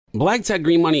Black Tech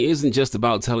Green Money isn't just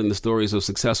about telling the stories of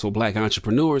successful Black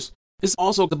entrepreneurs. It's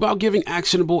also about giving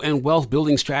actionable and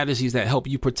wealth-building strategies that help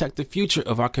you protect the future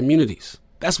of our communities.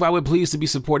 That's why we're pleased to be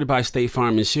supported by State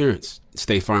Farm Insurance.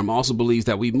 State Farm also believes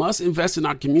that we must invest in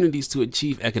our communities to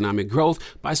achieve economic growth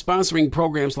by sponsoring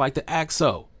programs like the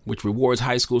ACT-SO, which rewards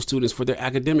high school students for their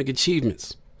academic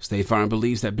achievements. State Farm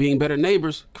believes that being better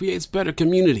neighbors creates better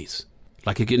communities.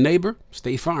 Like a good neighbor,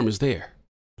 State Farm is there.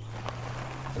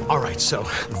 All right, so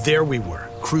there we were,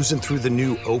 cruising through the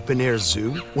new open-air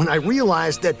zoo, when I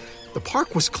realized that the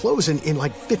park was closing in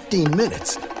like 15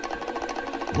 minutes.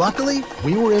 Luckily,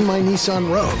 we were in my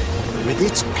Nissan Rogue. With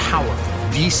its powerful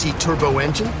VC turbo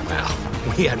engine, well,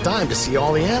 we had time to see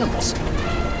all the animals.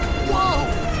 Whoa!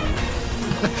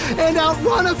 And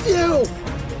outrun a few!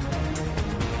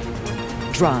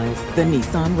 Drive the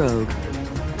Nissan Rogue.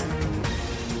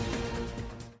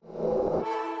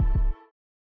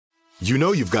 You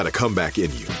know you've got a comeback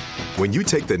in you. When you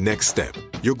take the next step,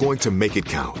 you're going to make it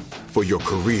count. For your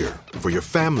career, for your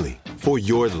family, for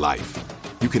your life.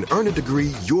 You can earn a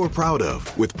degree you're proud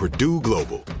of with Purdue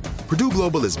Global. Purdue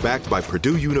Global is backed by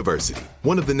Purdue University,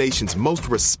 one of the nation's most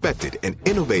respected and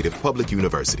innovative public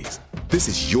universities. This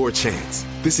is your chance.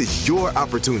 This is your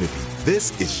opportunity.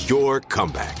 This is your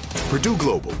comeback. Purdue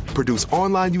Global, Purdue's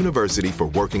online university for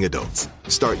working adults.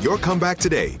 Start your comeback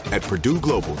today at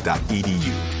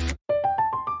purdueglobal.edu.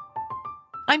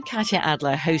 I'm Katya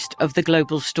Adler, host of The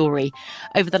Global Story.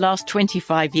 Over the last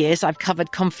 25 years, I've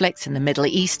covered conflicts in the Middle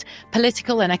East,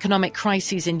 political and economic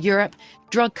crises in Europe,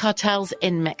 drug cartels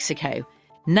in Mexico.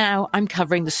 Now I'm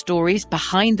covering the stories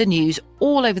behind the news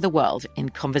all over the world in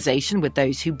conversation with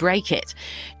those who break it.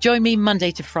 Join me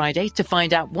Monday to Friday to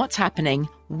find out what's happening,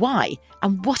 why,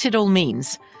 and what it all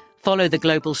means. Follow The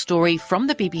Global Story from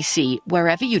the BBC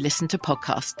wherever you listen to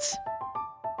podcasts.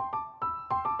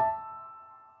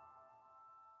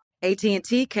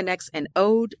 AT&T connects an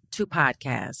ode to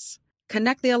podcasts.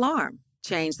 Connect the alarm.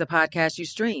 Change the podcast you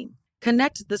stream.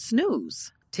 Connect the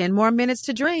snooze. 10 more minutes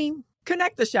to dream.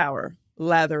 Connect the shower.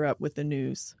 Lather up with the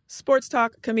news. Sports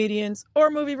talk, comedians,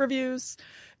 or movie reviews.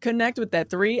 Connect with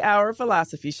that 3-hour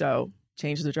philosophy show.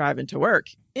 Change the drive into work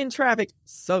in traffic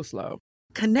so slow.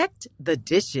 Connect the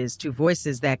dishes to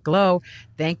voices that glow.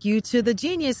 Thank you to the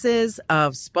geniuses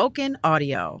of spoken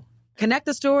audio. Connect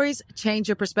the stories, change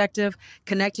your perspective.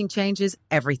 Connecting changes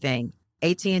everything.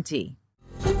 AT&T. I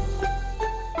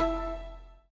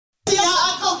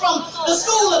come from the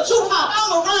school of Tupac.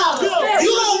 I'm around. You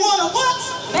don't want to what?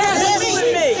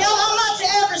 With me. I'm not your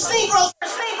average Negro.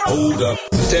 Hold up.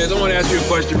 Taz, I want to ask you a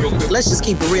question real quick. Let's just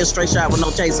keep it real, straight shot with no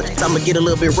chaser. So I'm going to get a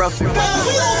little bit rough.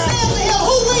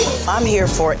 I'm here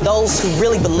for those who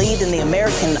really believe in the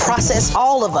American process,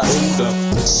 all of us.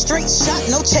 Straight shot,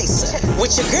 no chaser.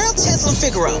 With your girl, Tezlyn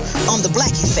Figaro, on the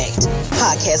Black Effect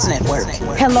Podcast Network.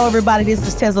 Hello, everybody. This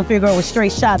is Tezlyn Figaro with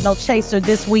Straight Shot, No Chaser.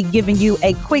 This week, giving you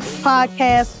a quick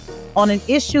podcast on an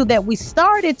issue that we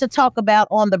started to talk about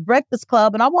on The Breakfast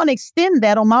Club, and I want to extend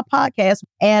that on my podcast.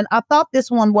 And I thought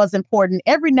this one was important.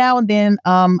 Every now and then,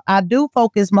 I do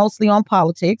focus mostly on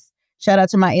politics. Shout out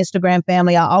to my Instagram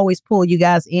family. I always pull you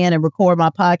guys in and record my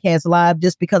podcast live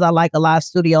just because I like a live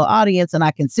studio audience, and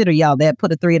I consider y'all that.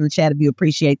 Put a 3 in the chat if you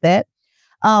appreciate that.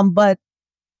 But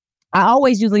I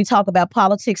always usually talk about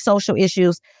politics, social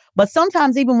issues, but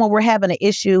sometimes even when we're having an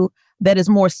issue that is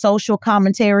more social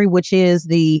commentary, which is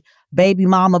the baby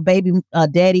mama, baby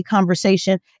daddy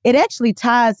conversation, it actually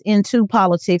ties into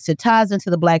politics. It ties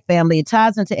into the Black family. It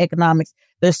ties into economics.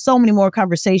 There's so many more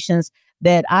conversations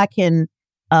that I can,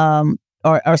 or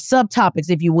subtopics,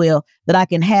 if you will, that I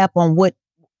can have on what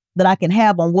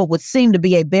would seem to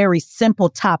be a very simple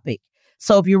topic.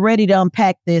 So if you're ready to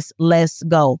unpack this, let's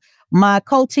go. My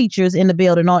co-teachers in the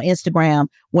building on Instagram,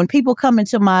 when people come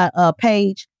into my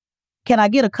page, can I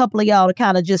get a couple of y'all to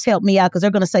kind of just help me out? Because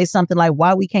they're going to say something like,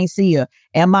 why we can't see her?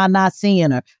 Am I not seeing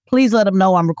her? Please let them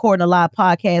know I'm recording a live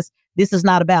podcast. This is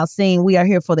not about seeing. We are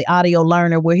here for the audio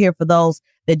learner. We're here for those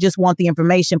that just want the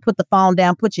information. Put the phone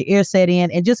down, put your ear set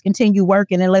in, and just continue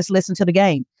working, and let's listen to the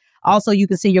game. Also, you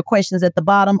can see your questions at the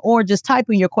bottom, or just type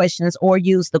in your questions, or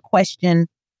use the question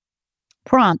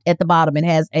prompt at the bottom. It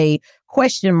has a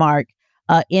question mark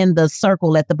in the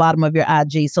circle at the bottom of your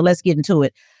IG. So let's get into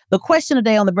it. The question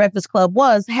today on The Breakfast Club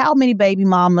was, how many baby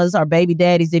mamas or baby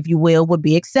daddies, if you will, would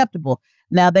be acceptable?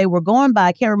 Now, they were going by,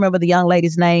 I can't remember the young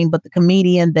lady's name, but the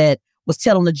comedian that was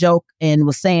telling the joke and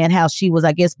was saying how she was,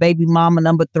 I guess, baby mama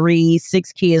number 3,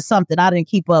 6 kids, something. I didn't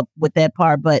keep up with that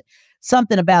part, but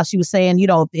something about, she was saying, you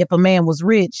know, if a man was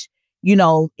rich, you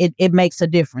know, it makes a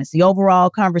difference. The overall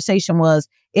conversation was,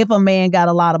 if a man got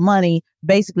a lot of money,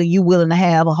 basically you willing to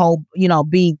have a whole, you know,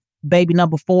 be baby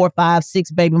number 4, 5,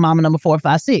 6, baby mama number 4,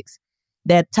 5, 6.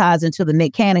 That ties into the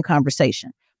Nick Cannon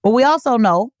conversation. But we also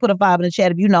know, put a 5 in the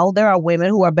chat if you know, there are women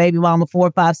who are baby mama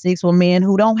 4, 5, 6 with men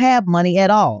who don't have money at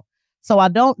all. So I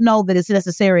don't know that it's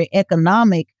necessarily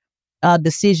economic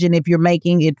decision if you're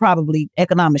making it. Probably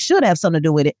economics should have something to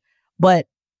do with it. But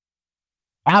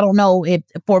I don't know if,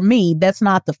 for me, that's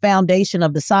not the foundation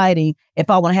of deciding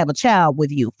if I want to have a child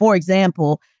with you. For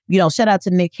example, shout out to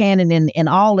Nick Cannon and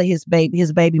all of his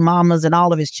baby mamas and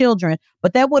all of his children.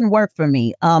 But that wouldn't work for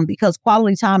me because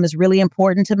quality time is really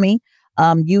important to me.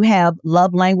 You have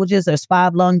love languages. There's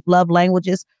 5 love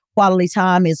languages. Quality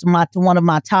time is one of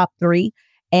my top 3.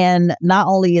 And not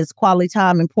only is quality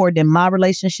time important in my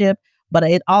relationship, but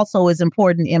it also is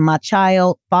important in my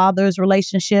child father's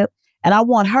relationship. And I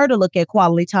want her to look at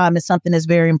quality time as something that's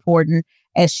very important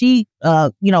as she,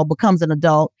 becomes an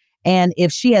adult. And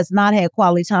if she has not had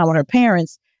quality time with her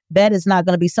parents, that is not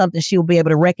going to be something she'll be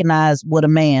able to recognize with a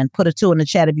man. Put a 2 in the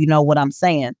chat if you know what I'm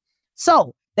saying.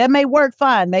 So that may work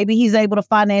fine. Maybe he's able to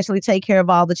financially take care of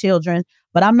all the children,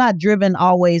 but I'm not driven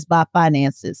always by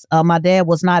finances. My dad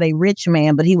was not a rich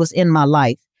man, but he was in my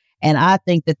life. And I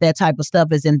think that type of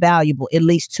stuff is invaluable, at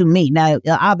least to me. Now,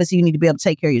 obviously, you need to be able to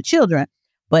take care of your children.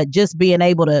 But just being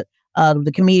able to,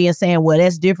 the comedian saying, well,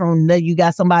 that's different. You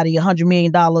got somebody, $100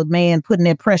 million man putting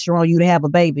that pressure on you to have a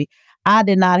baby. I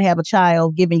did not have a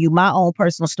child, giving you my own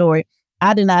personal story.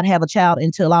 I did not have a child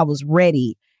until I was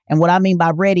ready. And what I mean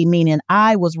by ready, meaning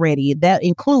I was ready. That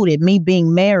included me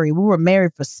being married. We were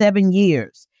married for 7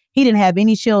 years. He didn't have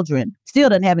any children, still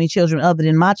didn't have any children other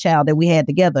than my child that we had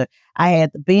together. I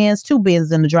had the Benz, 2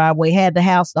 Benz in the driveway, had the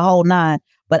house, the whole 9.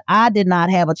 But I did not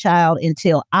have a child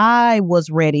until I was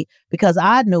ready because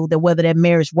I knew that whether that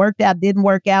marriage worked out, didn't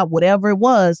work out, whatever it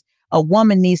was, a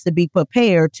woman needs to be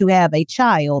prepared to have a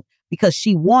child because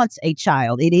she wants a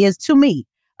child. It is, to me,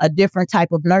 a different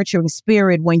type of nurturing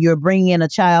spirit when you're bringing in a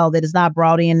child that is not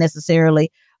brought in necessarily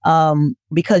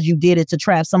because you did it to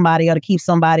trap somebody or to keep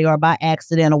somebody or by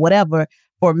accident or whatever.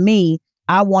 For me,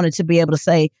 I wanted to be able to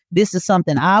say, this is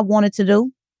something I wanted to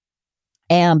do.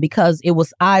 And because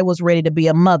I was ready to be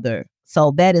a mother.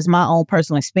 So that is my own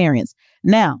personal experience.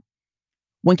 Now,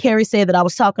 when Carrie said that I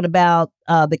was talking about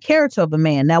the character of a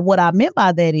man. Now, what I meant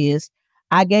by that is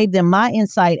I gave them my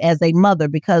insight as a mother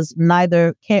because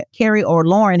neither Carrie or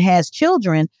Lauren has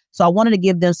children. So I wanted to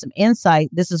give them some insight.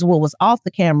 This is what was off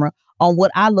the camera on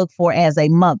what I look for as a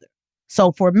mother.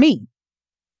 So for me,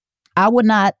 I would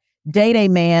not date a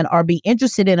man or be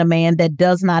interested in a man that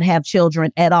does not have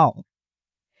children at all.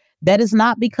 That is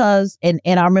not because, and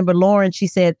I remember Lauren, she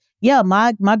said, yeah,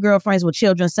 my girlfriends with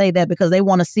children say that because they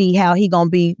want to see how he going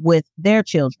to be with their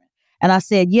children. And I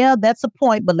said, yeah, that's a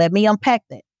point, but let me unpack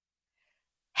that.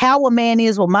 How a man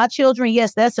is with my children,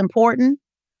 yes, that's important.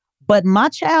 But my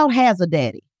child has a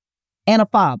daddy and a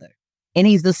father, and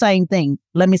he's the same thing.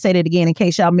 Let me say that again in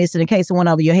case y'all missed it, in case it went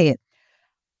over your head.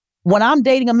 When I'm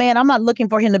dating a man, I'm not looking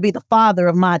for him to be the father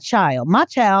of my child. My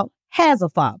child has a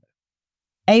father.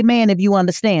 Amen, if you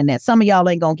understand that. Some of y'all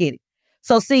ain't going to get it.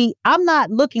 So see, I'm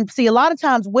not looking. See, a lot of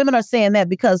times women are saying that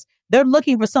because they're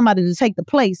looking for somebody to take the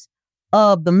place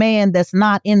of the man that's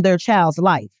not in their child's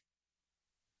life.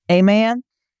 Amen.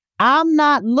 I'm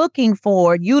not looking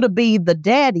for you to be the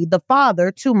daddy, the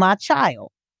father to my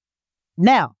child.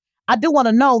 Now, I do want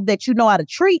to know that you know how to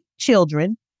treat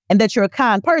children and that you're a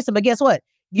kind person. But guess what?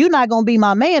 You're not going to be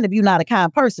my man if you're not a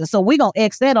kind person. So we're going to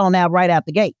X that on out right out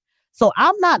the gate. So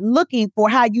I'm not looking for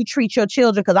how you treat your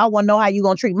children because I want to know how you're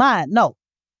going to treat mine. No.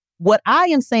 What I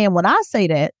am saying when I say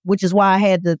that, which is why I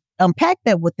had to unpack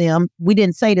that with them, we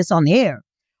didn't say this on the air.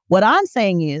 What I'm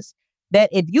saying is that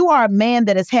if you are a man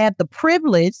that has had the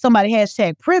privilege, somebody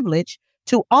hashtag privilege,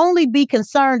 to only be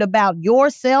concerned about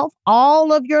yourself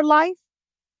all of your life,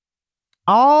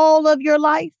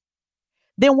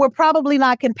 then we're probably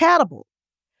not compatible.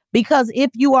 Because if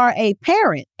you are a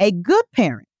parent, a good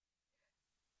parent,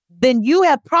 then you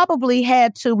have probably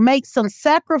had to make some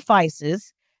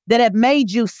sacrifices that have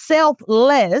made you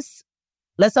selfless.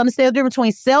 Let's understand the difference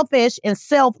between selfish and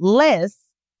selfless.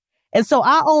 And so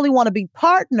I only want to be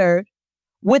partnered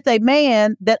with a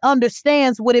man that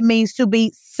understands what it means to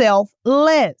be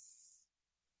selfless.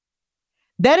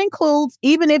 That includes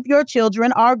even if your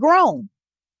children are grown.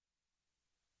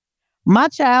 My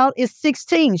child is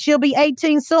 16. She'll be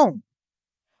 18 soon.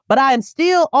 But I am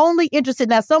still only interested.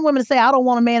 Now, some women say, I don't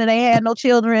want a man that ain't had no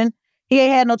children. He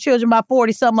ain't had no children by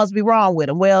 40. Something must be wrong with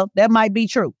him. Well, that might be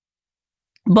true.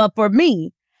 But for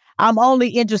me, I'm only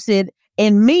interested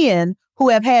in men who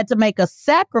have had to make a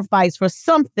sacrifice for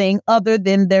something other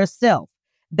than their self.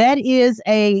 That is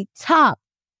a top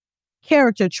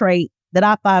character trait that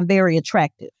I find very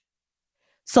attractive.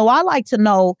 So I like to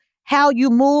know how you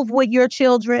move with your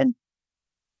children,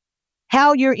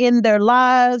 how you're in their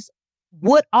lives,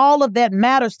 what all of that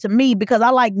matters to me, because I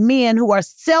like men who are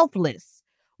selfless.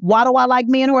 Why do I like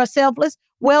men who are selfless?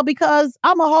 Well, because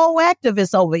I'm a whole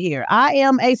activist over here. I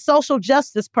am a social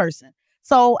justice person.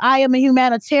 So I am a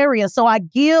humanitarian. So I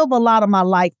give a lot of my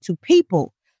life to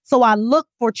people. So I look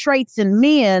for traits in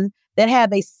men that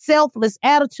have a selfless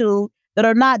attitude that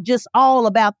are not just all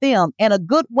about them. And a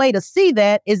good way to see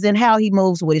that is in how he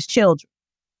moves with his children.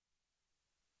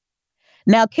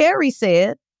 Now, Carrie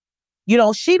said, you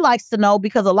know, she likes to know,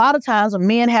 because a lot of times when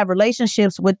men have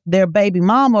relationships with their baby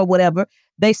mama or whatever,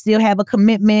 they still have a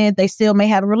commitment. They still may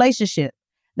have a relationship.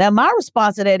 Now, my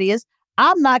response to that is,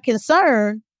 I'm not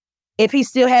concerned if he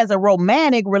still has a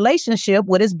romantic relationship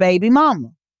with his baby mama.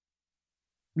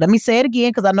 Let me say it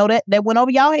again, because I know that went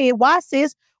over y'all head. Why,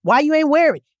 sis? Why you ain't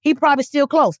worried? He probably still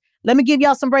close. Let me give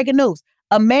y'all some breaking news.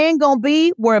 A man gonna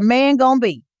be where a man gonna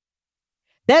be.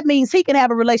 That means he can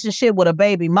have a relationship with a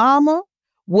baby mama,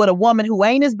 with a woman who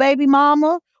ain't his baby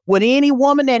mama, with any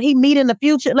woman that he meet in the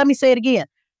future. Let me say it again.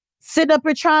 Sitting up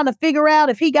here trying to figure out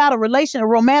if he got a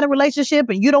romantic relationship,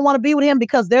 and you don't want to be with him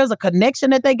because there's a connection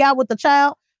that they got with the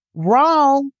child.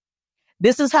 Wrong.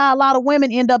 This is how a lot of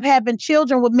women end up having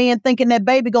children with men, thinking that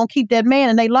baby gonna keep that man,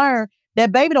 and they learn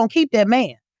that baby don't keep that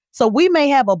man. So we may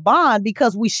have a bond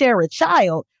because we share a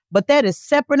child, but that is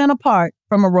separate and apart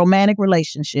from a romantic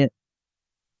relationship.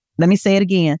 Let me say it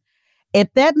again.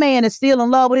 If that man is still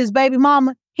in love with his baby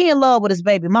mama, he in love with his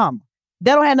baby mama.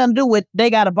 That don't have nothing to do with they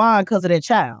got a bond because of their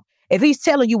child. If he's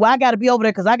telling you, well, I got to be over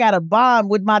there because I got a bond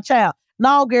with my child.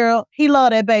 No, girl, he love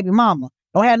that baby mama.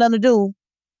 Don't have nothing to do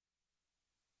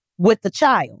with the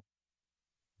child.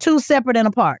 Two separate and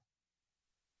apart.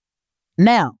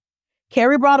 Now,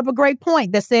 Carrie brought up a great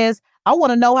point that says, I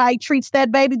want to know how he treats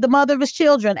that baby, the mother of his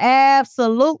children.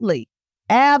 Absolutely.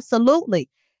 Absolutely.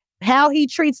 How he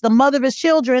treats the mother of his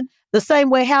children, the same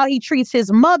way how he treats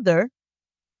his mother,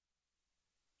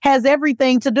 has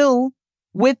everything to do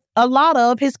with a lot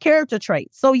of his character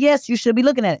traits. So yes, you should be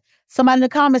looking at it. Somebody in the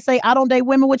comments say, I don't date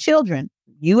women with children.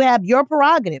 You have your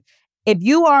prerogative. If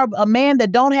you are a man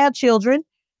that don't have children,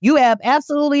 you have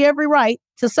absolutely every right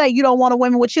to say you don't want a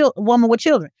woman with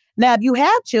children. Now, if you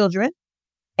have children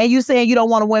and you saying you don't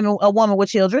want a woman with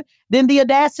children, then the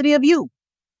audacity of you.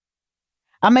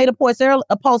 I made a post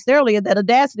earlier that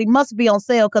audacity must be on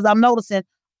sale, because I'm noticing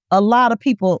a lot of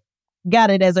people got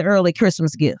it as an early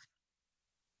Christmas gift.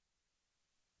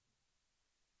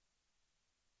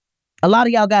 A lot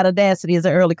of y'all got audacity as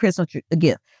an early Christmas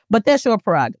gift, but that's your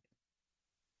prerogative.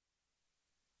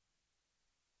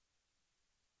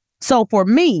 So for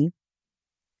me,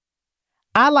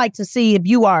 I like to see if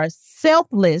you are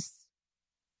selfless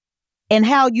in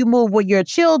how you move with your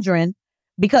children,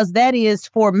 because that is,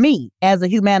 for me, as a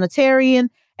humanitarian,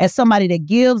 as somebody that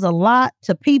gives a lot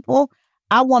to people,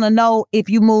 I want to know if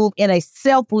you move in a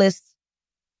selfless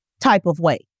type of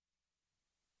way.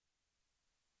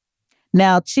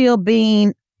 Now, Chill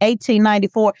Bean,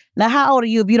 1894. Now, how old are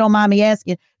you, if you don't mind me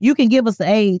asking? You can give us the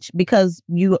age because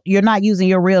you're not using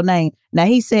your real name. Now,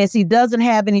 he says he doesn't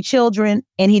have any children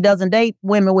and he doesn't date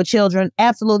women with children.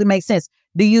 Absolutely makes sense.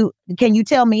 Can you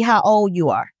tell me how old you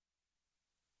are?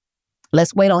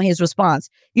 Let's wait on his response.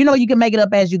 You know, you can make it up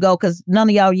as you go, because none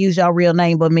of y'all use your real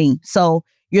name but me. So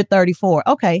you're 34.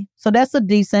 Okay. So that's a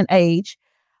decent age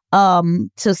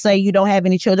to say you don't have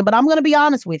any children. But I'm going to be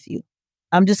honest with you.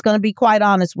 I'm just going to be quite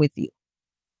honest with you.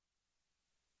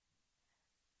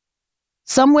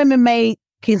 Some women may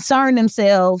concern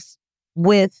themselves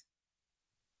with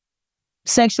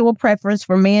sexual preference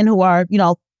for men who are, you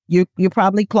know, you're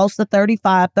probably close to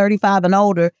 35 and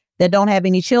older, that don't have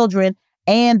any children.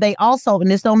 And they also, and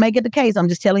this don't make it the case, I'm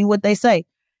just telling you what they say.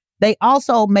 They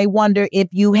also may wonder if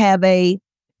you have a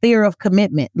fear of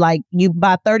commitment. Like, you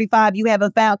by 35, you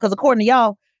haven't found, because according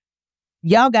to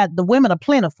y'all got, the women are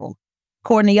plentiful,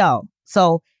 according to y'all.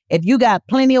 So if you got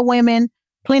plenty of women,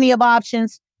 plenty of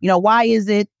options, you know, why is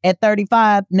it at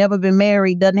 35, never been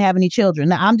married, doesn't have any children?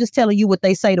 Now, I'm just telling you what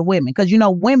they say to women, because, you know,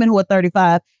 women who are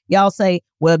 35, y'all say,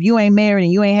 well, if you ain't married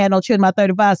and you ain't had no children by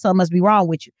 35, something must be wrong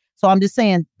with you. So I'm just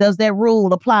saying, does that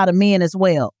rule apply to men as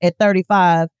well at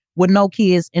 35 with no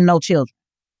kids and no children?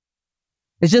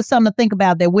 It's just something to think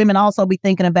about that women also be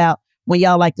thinking about when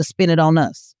y'all like to spin it on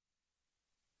us.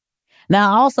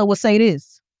 Now, I also would say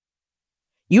this.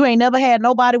 You ain't never had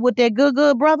nobody with that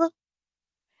good, brother?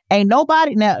 Ain't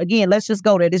nobody. Now, again, let's just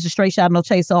go there. This is Straight Shot No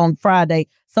Chaser on Friday.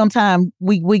 Sometime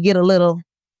we get a little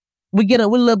bit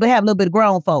of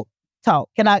grown folk talk.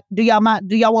 Do y'all want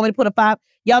me to put a 5?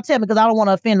 Y'all tell me, because I don't want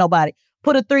to offend nobody.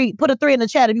 Put a 3 in the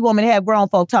chat if you want me to have grown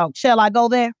folk talk. Shall I go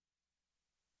there?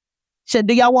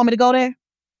 Do y'all want me to go there?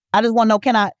 I just want to know,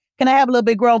 can I have a little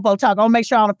bit grown folk talk? I want to make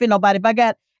sure I don't offend nobody.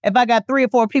 If I got 3 or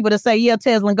 4 people that say, yeah,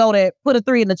 Teslin, go there, put a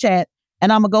 3 in the chat,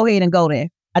 and I'm going to go ahead and go there.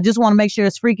 I just want to make sure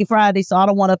it's Freaky Friday, so I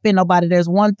don't want to offend nobody. There's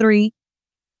 1 3,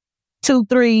 2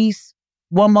 3s,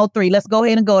 1 more 3. Let's go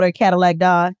ahead and go there, Cadillac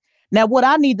Don. Now, what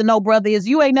I need to know, brother, is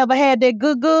you ain't never had that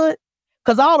good?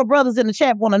 Because all the brothers in the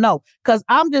chat want to know. Because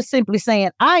I'm just simply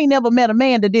saying, I ain't never met a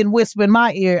man that didn't whisper in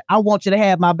my ear, I want you to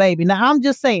have my baby. Now, I'm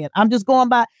just saying, I'm just going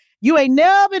by, you ain't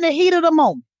never in the heat of the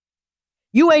moment.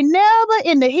 You ain't never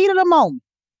in the heat of the moment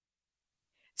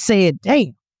said,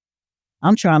 damn,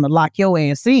 I'm trying to lock your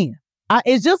ass in.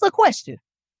 It's just a question.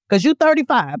 Because you're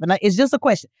 35, and it's just a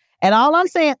question. And all I'm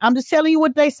saying, I'm just telling you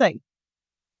what they say.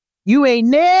 You ain't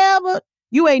never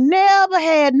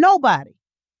had nobody.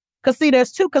 Because see,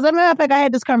 there's 2. Because as a matter of fact, I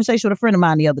had this conversation with a friend of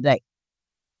mine the other day.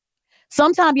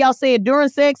 Sometimes y'all say it during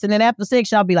sex, and then after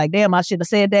sex, y'all be like, damn, I should have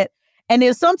said that. And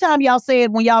then sometimes y'all say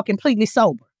it when y'all completely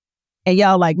sober. And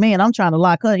y'all like, man, I'm trying to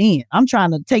lock her in. I'm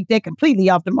trying to take that completely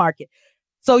off the market.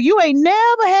 So you ain't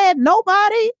never had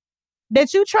nobody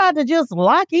that you tried to just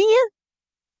lock in?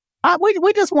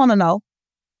 We just want to know.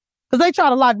 Because they try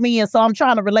to lock me in, so I'm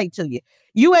trying to relate to you.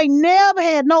 You ain't never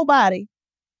had nobody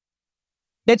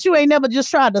that you ain't never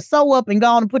just tried to sew up and go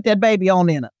on and put that baby on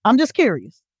in her. I'm just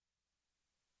curious.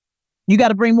 You got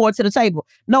to bring more to the table.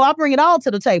 No, I bring it all to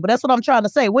the table. That's what I'm trying to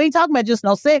say. We ain't talking about just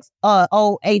no sex,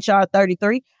 HR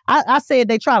 33. I said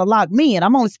they try to lock me in.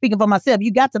 I'm only speaking for myself.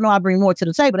 You got to know I bring more to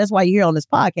the table. That's why you're here on this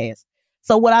podcast.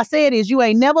 So what I said is you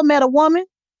ain't never met a woman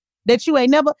that you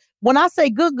ain't never, when I say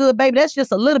good, baby, that's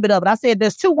just a little bit of it. I said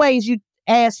there's 2 ways you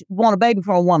want a baby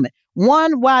from a woman.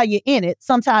 One, while you're in it,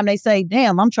 sometimes they say,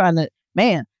 damn, I'm trying to,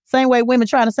 man, same way women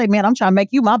trying to say, man, I'm trying to make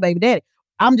you my baby daddy.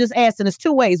 I'm just asking, there's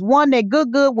 2 ways. One, that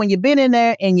good when you've been in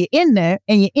there and you're in there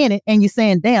and you're in it and you're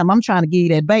saying, damn, I'm trying to give you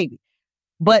that baby.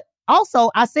 But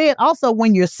also, I said also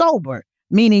when you're sober,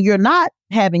 meaning you're not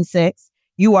having sex,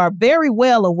 you are very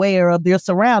well aware of your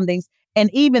surroundings. And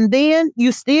even then,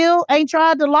 you still ain't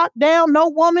tried to lock down no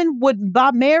woman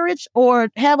by marriage or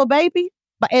have a baby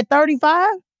at 35.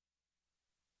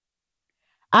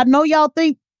 I know y'all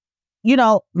think, you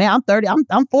know, man, I'm 30,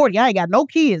 I'm 40. I ain't got no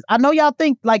kids. I know y'all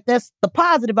think like that's the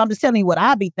positive. I'm just telling you what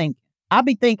I be thinking. I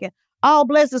be thinking, oh,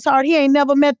 bless his heart, he ain't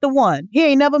never met the one. He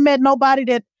ain't never met nobody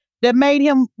that made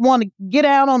him want to get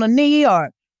out on a knee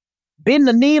or bend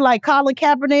the knee like Colin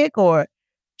Kaepernick or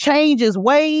change his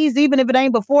ways, even if it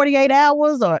ain't but 48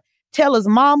 hours, or tell his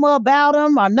mama about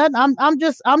him or nothing. I'm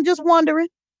just wondering.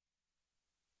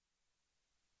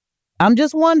 I'm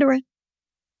just wondering.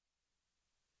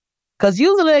 Because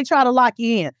usually they try to lock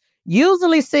you in.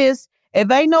 Usually, sis, if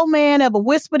ain't no man ever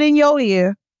whispered in your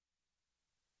ear,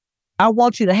 I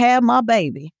want you to have my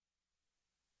baby.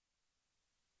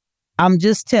 I'm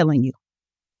just telling you.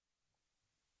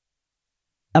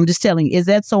 I'm just telling you. Is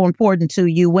that so important to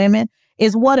you women?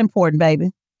 Is what important,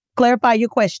 baby? Clarify your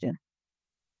question.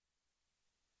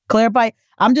 Clarify.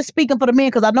 I'm just speaking for the men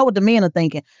because I know what the men are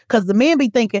thinking. Because the men be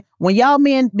thinking, when y'all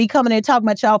men be coming in talking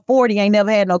about y'all 40 ain't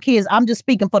never had no kids, I'm just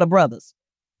speaking for the brothers.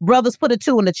 Brothers, put a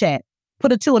 2 in the chat.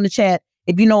 Put a 2 in the chat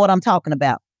if you know what I'm talking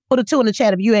about. Put a 2 in the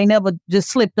chat if you ain't never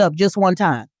just slipped up just one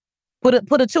time. Put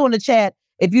a 2 in the chat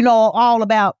if you know all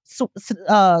about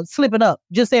slipping up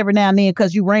just every now and then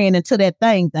because you ran into that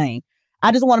thing.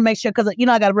 I just want to make sure, because, you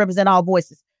know, I got to represent all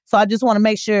voices. So I just want to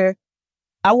make sure.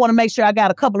 I want to make sure I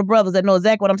got a couple of brothers that know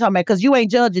exactly what I'm talking about, because you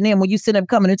ain't judging them when you sit up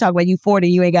coming and talk about you 40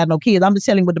 and you ain't got no kids. I'm just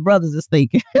telling you what the brothers is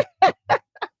thinking.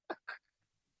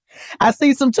 I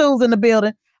see some tools in the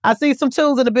building.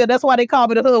 That's why they call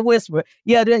me the hood whisperer.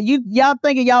 Yeah, y'all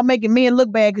thinking y'all making men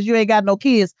look bad because you ain't got no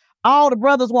kids. All the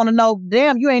brothers want to know,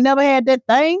 damn, you ain't never had that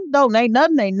thing? Don't, ain't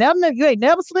nothing. You ain't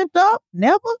never slipped up?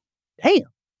 Never?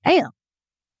 Damn.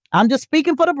 I'm just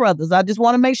speaking for the brothers. I just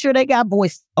want to make sure they got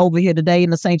voice over here today in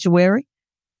the sanctuary.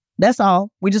 That's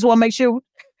all. We just want to make sure.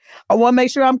 I want to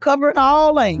make sure I'm covering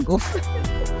all angles.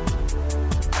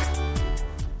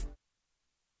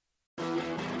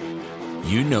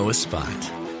 You know a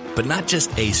spot, but not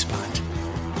just a spot.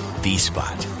 The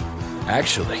spot.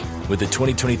 Actually, with the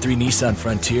 2023 Nissan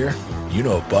Frontier, you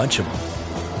know a bunch of them.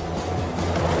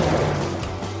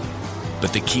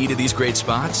 But the key to these great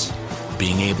spots?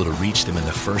 Being able to reach them in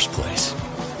the first place.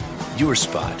 Your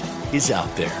spot is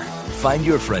out there. Find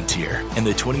your Frontier in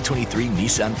the 2023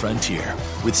 Nissan Frontier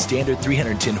with standard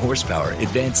 310 horsepower,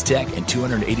 advanced tech, and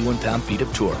 281 pound-feet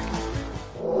of torque.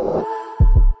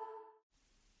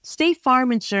 State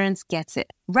Farm Insurance gets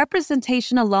it.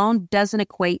 Representation alone doesn't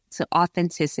equate to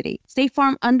authenticity. State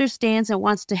Farm understands and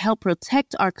wants to help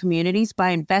protect our communities by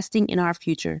investing in our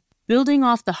future. building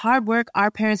off the hard work our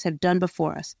parents have done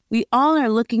before us. We all are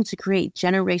looking to create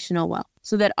generational wealth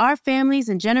so that our families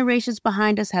and generations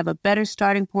behind us have a better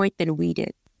starting point than we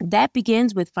did. That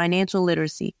begins with financial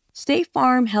literacy. State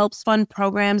Farm helps fund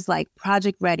programs like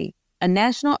Project Ready, a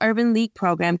National Urban League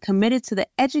program committed to the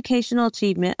educational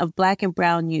achievement of Black and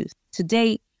Brown youth. To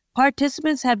date,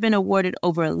 participants have been awarded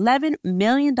over $11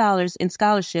 million in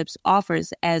scholarships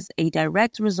offers as a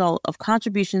direct result of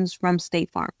contributions from State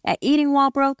Farm. At Eating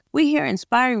Walbrook, we hear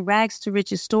inspiring rags to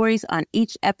riches stories on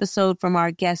each episode from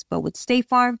our guests, but with State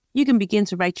Farm, you can begin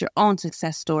to write your own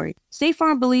success story. State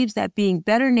Farm believes that being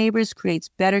better neighbors creates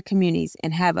better communities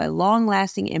and have a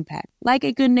long-lasting impact. Like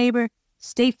a good neighbor,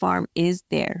 State Farm is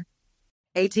there.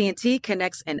 AT&T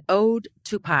connects an ode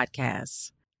to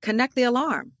podcasts. Connect the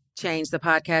alarm. Change the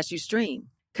podcast you stream.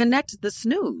 Connect the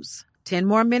snooze. 10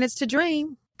 more minutes to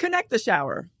dream. Connect the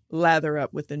shower. Lather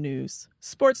up with the news,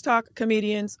 sports talk,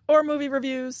 comedians, or movie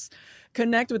reviews.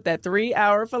 Connect with that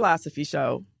 3-hour philosophy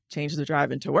show. Change the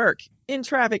drive into work in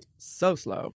traffic so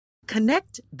slow.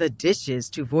 Connect the dishes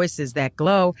to voices that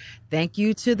glow. Thank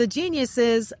you to the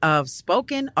geniuses of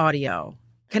spoken audio.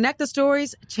 Connect the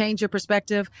stories, change your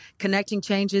perspective. Connecting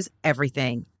changes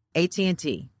everything.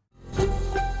 AT&T.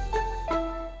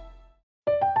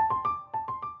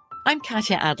 I'm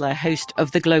Katya Adler, host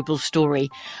of The Global Story.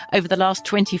 Over the last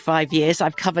 25 years,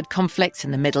 I've covered conflicts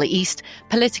in the Middle East,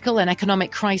 political and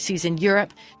economic crises in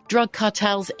Europe, drug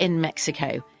cartels in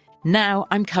Mexico. Now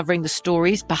I'm covering the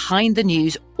stories behind the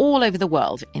news all over the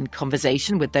world in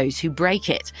conversation with those who break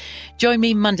it. Join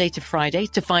me Monday to Friday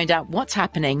to find out what's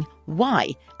happening, why,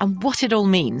 and what it all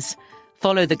means.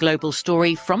 Follow The Global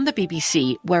Story from the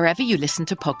BBC wherever you listen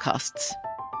to podcasts.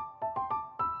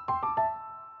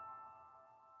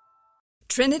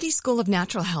 Trinity School of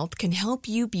Natural Health can help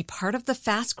you be part of the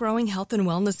fast-growing health and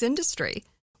wellness industry.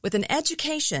 With an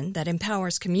education that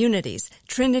empowers communities,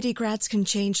 Trinity grads can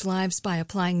change lives by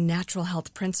applying natural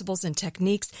health principles and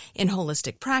techniques in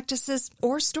holistic practices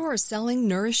or stores selling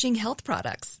nourishing health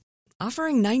products.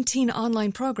 Offering 19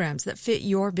 online programs that fit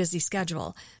your busy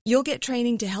schedule, you'll get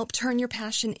training to help turn your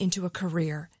passion into a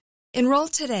career. Enroll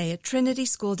today at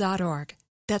trinityschool.org.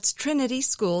 That's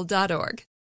trinityschool.org.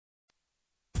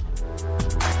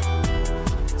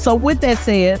 So with that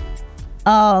said,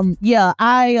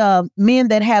 men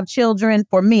that have children,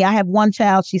 for me, I have one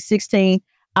child, she's 16.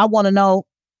 I want to know,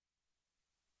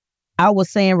 I was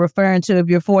saying, referring to if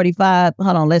you're 45,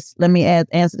 hold on, let me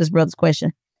answer this brother's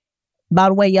question. By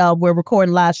the way, y'all, we're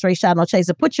recording live, straight shot, no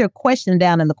chaser. Put your question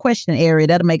down in the question area.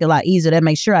 That'll make it a lot easier. That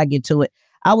makes sure I get to it.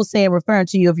 I was saying, referring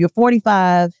to you, if you're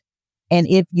 45 and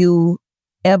if you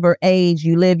ever age,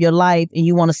 you live your life and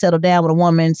you want to settle down with a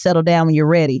woman, settle down when you're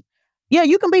ready. Yeah,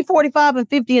 you can be 45 and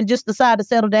 50 and just decide to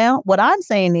settle down. What I'm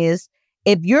saying is,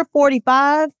 if you're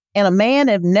 45 and a man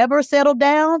have never settled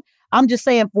down, I'm just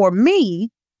saying for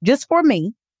me, just for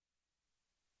me,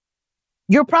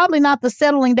 you're probably not the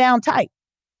settling down type.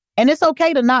 And it's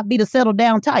okay to not be the settle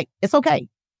down type. It's okay.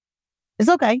 It's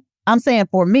okay. I'm saying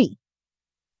for me.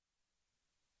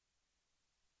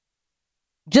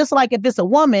 Just like if it's a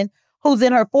woman who's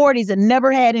in her 40s and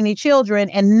never had any children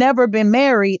and never been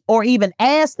married or even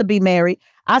asked to be married,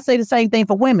 I say the same thing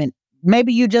for women.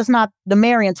 Maybe you're just not the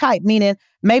marrying type, meaning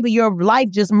maybe your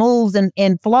life just moves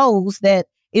and flows, that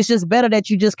it's just better that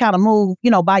you just kind of move,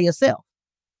 by yourself.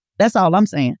 That's all I'm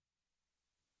saying.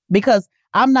 Because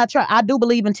I'm not trying, I do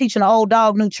believe in teaching an old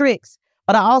dog new tricks,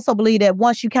 but I also believe that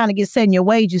once you kind of get set in your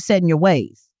ways, you set in your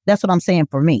ways. That's what I'm saying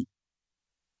for me.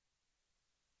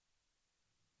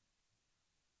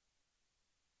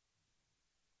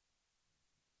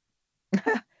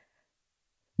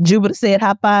 Jupiter said,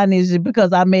 how fine is it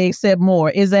because I may accept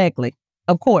more? Exactly.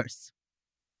 Of course.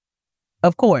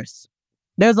 Of course.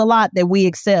 There's a lot that we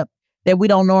accept that we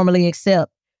don't normally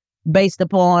accept based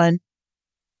upon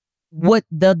what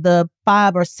the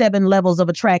 5 or 7 levels of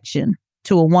attraction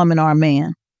to a woman or a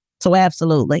man. So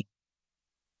absolutely.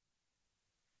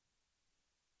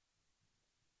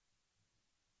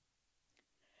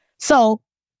 So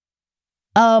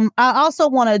I also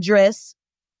want to address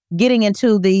getting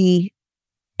into the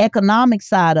economic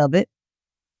side of it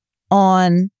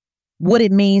on what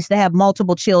it means to have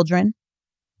multiple children,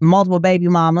 multiple baby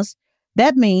mamas.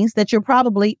 That means that you're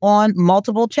probably on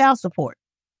multiple child support.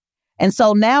 And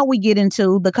so now we get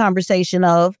into the conversation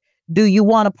of, do you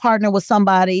want to partner with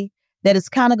somebody that is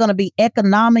kind of going to be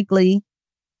economically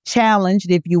challenged,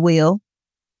 if you will,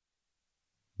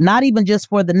 not even just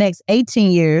for the next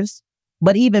 18 years,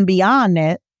 but even beyond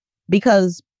that,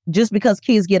 because just because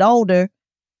kids get older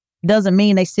doesn't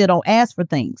mean they still don't ask for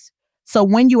things. So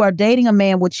when you are dating a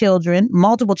man with children,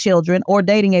 multiple children, or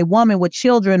dating a woman with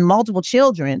children, multiple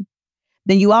children,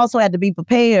 then you also have to be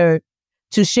prepared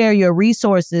to share your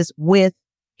resources with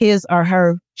his or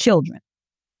her children.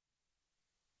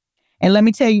 And let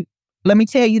me tell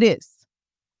you this,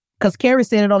 because Carrie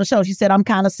said it on the show. She said, I'm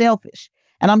kind of selfish.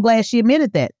 And I'm glad she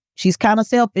admitted that. She's kind of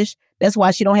selfish. That's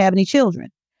why she don't have any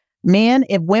children. Men,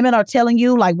 if women are telling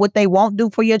you like what they won't do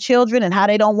for your children and how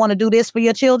they don't want to do this for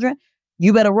your children,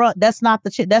 you better run. That's not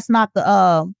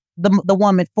the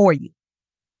woman for you.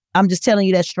 I'm just telling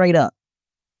you that straight up.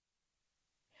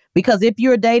 Because if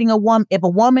you're dating if a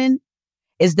woman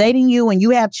is dating you and you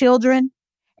have children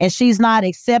and she's not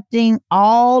accepting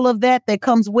all of that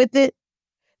comes with it,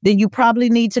 then you probably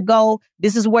need to go.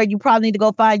 This is where you probably need to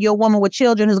go find your woman with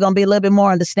children who's going to be a little bit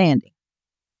more understanding.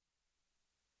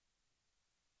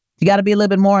 You got to be a little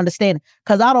bit more understanding,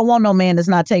 because I don't want no man that's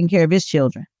not taking care of his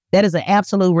children. That is an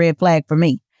absolute red flag for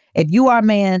me. If you are a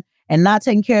man and not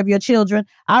taking care of your children,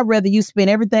 I'd rather you spend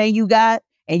everything you got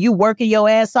and you working your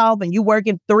ass off and you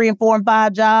working 3 and 4 and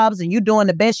 5 jobs and you doing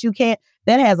the best you can.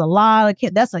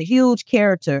 That's a huge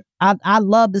character. I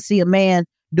love to see a man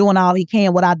doing all he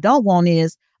can. What I don't want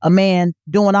is a man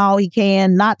doing all he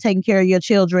can, not taking care of your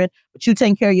children, but you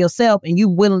taking care of yourself and you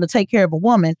willing to take care of a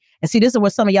woman. And see, this is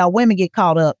where some of y'all women get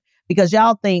caught up, because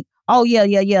y'all think, oh,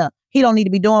 yeah. He don't need to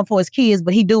be doing for his kids,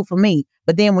 but he do for me.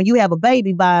 But then when you have a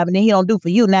baby by him and then he don't do for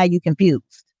you, now you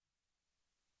confused.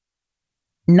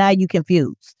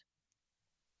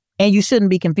 And you shouldn't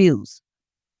be confused.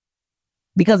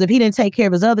 Because if he didn't take care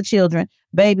of his other children,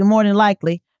 baby, more than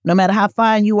likely, no matter how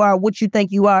fine you are, what you think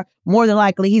you are, more than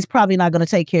likely, he's probably not going to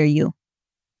take care of you.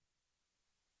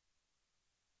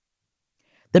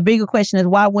 The bigger question is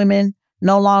why women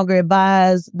no longer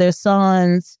advise their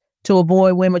sons to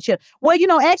avoid women with children.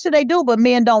 Well, actually they do, but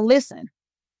men don't listen.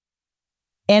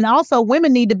 And also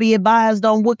women need to be advised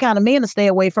on what kind of men to stay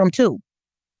away from too.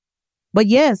 But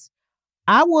yes,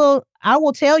 I will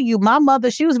tell you, my mother,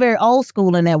 she was very old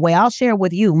school in that way. I'll share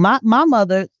with you. My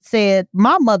mother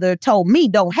told me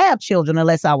don't have children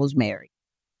unless I was married.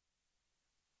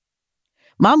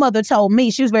 My mother told me,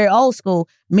 she was very old school,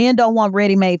 men don't want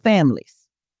ready-made families.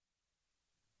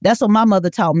 That's what my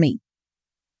mother taught me.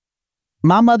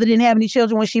 My mother didn't have any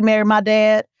children when she married my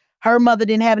dad. Her mother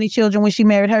didn't have any children when she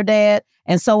married her dad,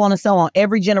 and so on and so on,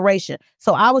 every generation.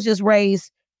 So I was just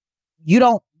raised,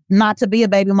 not to be a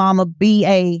baby mama, be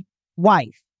a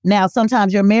wife. Now,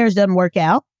 sometimes your marriage doesn't work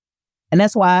out, and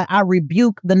that's why I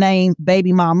rebuke the name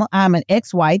baby mama. I'm an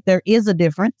ex-wife. There is a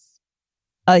difference,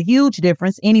 a huge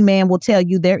difference. Any man will tell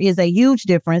you there is a huge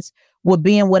difference with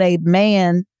being with a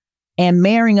man and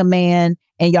marrying a man,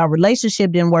 and y'all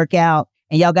relationship didn't work out,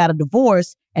 and y'all got a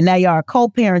divorce, and now y'all are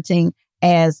co-parenting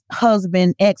as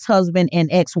husband, ex-husband, and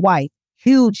ex-wife.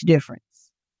 Huge difference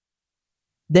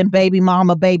than baby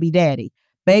mama, baby daddy.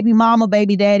 Baby mama,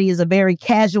 baby daddy is a very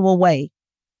casual way.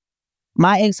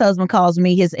 My ex-husband calls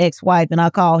me his ex-wife, and I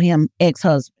call him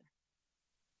ex-husband.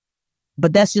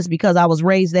 But that's just because I was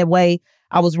raised that way.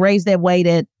 I was raised that way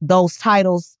that those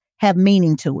titles have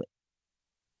meaning to it.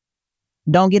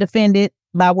 Don't get offended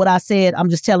by what I said. I'm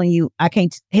just telling you, I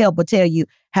can't help but tell you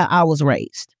how I was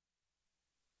raised.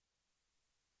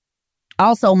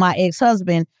 Also, my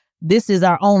ex-husband, this is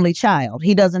our only child.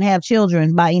 He doesn't have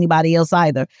children by anybody else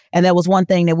either. And that was one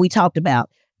thing that we talked about.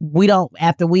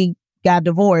 After we got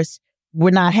divorced, we're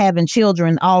not having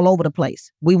children all over the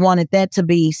place. We wanted that to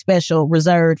be special,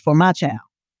 reserved for my child.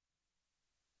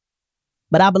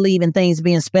 But I believe in things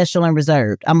being special and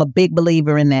reserved. I'm a big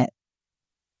believer in that.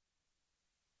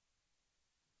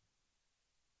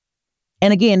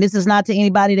 And again, this is not to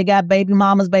anybody that got baby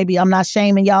mamas, baby. I'm not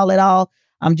shaming y'all at all.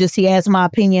 I'm just, he asked my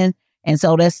opinion. And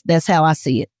so that's how I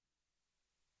see it.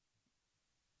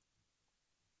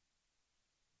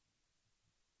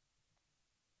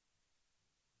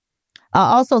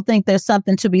 I also think there's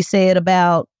something to be said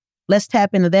about, let's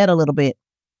tap into that a little bit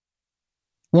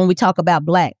when we talk about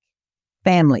Black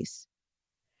families.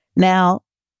 Now,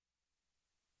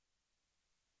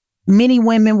 many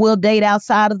women will date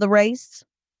outside of the race.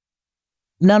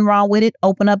 Nothing wrong with it.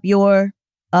 Open up your,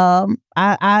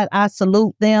 I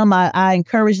salute them. I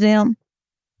encourage them.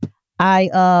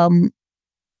 Yeah,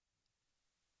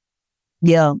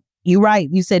 you're right.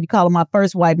 You said you call him my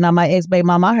first wife, not my ex-baby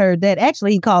mama. I heard that.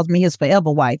 Actually, he calls me his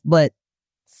forever wife, but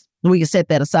we can set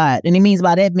that aside. And he means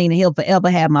by that meaning he'll forever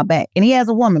have my back. And he has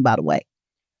a woman, by the way.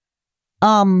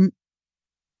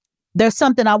 There's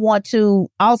something I want to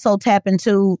also tap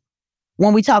into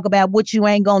when we talk about what you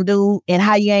ain't gonna do and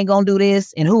how you ain't gonna do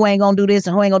this and who ain't gonna do this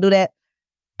and who ain't gonna do that.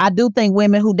 I do think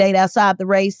women who date outside the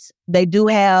race, they do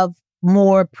have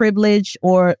more privilege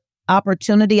or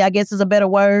opportunity, I guess is a better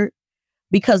word,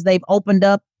 because they've opened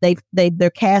up,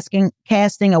 they're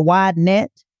casting a wide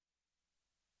net.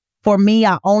 For me,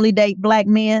 I only date black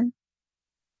men.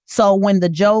 So when the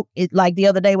joke, like the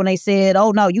other day when they said,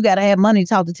 oh, no, you got to have money to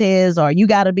talk to Tez, or you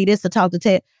got to be this to talk to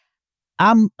Tez.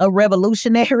 I'm a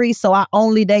revolutionary, so I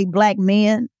only date black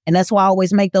men. And that's why I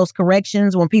always make those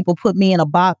corrections when people put me in a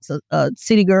box, a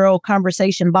city girl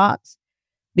conversation box,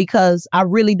 because I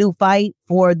really do fight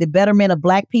for the betterment of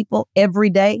black people every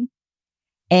day.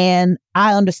 And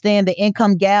I understand the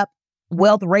income gap,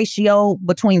 wealth ratio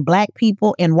between black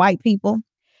people and white people.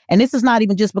 And this is not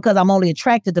even just because I'm only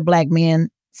attracted to black men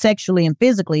sexually and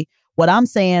physically. What I'm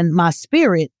saying, my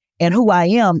spirit and who I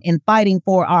am in fighting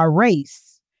for our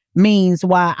race means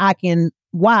why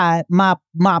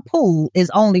my pool is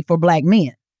only for black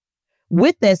men.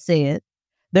 With that said,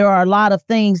 there are a lot of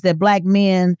things that black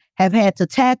men have had to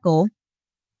tackle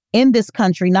in this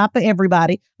country, not for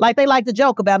everybody. Like they like to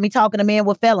joke about me talking to men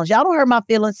with felons. Y'all don't hurt my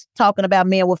feelings talking about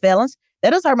men with felons.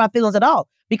 That doesn't hurt my feelings at all,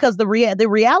 because the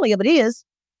reality of it is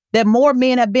that more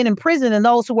men have been in prison than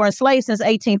those who were enslaved since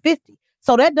 1850.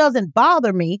 So that doesn't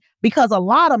bother me, because a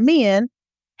lot of men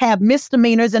have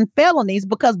misdemeanors and felonies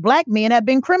because black men have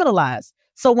been criminalized.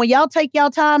 So when y'all take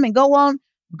y'all time and go on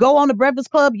the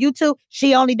Breakfast Club YouTube,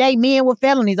 she only date men with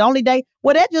felonies, only date.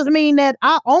 Well, that just mean that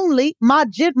my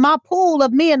pool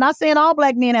of men, not saying all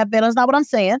black men have felonies, not what I'm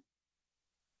saying.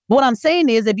 What I'm saying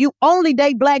is, if you only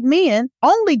date black men,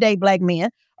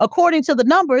 according to the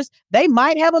numbers, they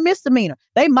might have a misdemeanor.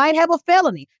 They might have a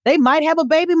felony. They might have a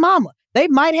baby mama. They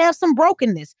might have some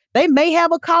brokenness. They may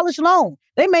have a college loan.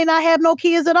 They may not have no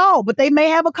kids at all, but they may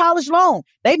have a college loan.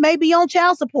 They may be on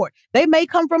child support. They may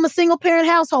come from a single parent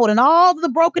household and all the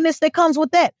brokenness that comes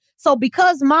with that. So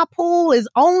because my pool is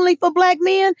only for black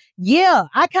men, yeah,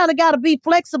 I kind of got to be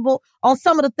flexible on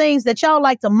some of the things that y'all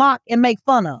like to mock and make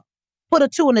fun of. Put a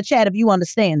 2 in the chat if you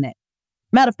understand that.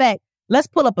 Matter of fact, let's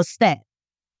pull up a stat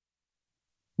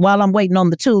while I'm waiting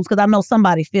on the tools, because I know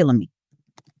somebody feeling me.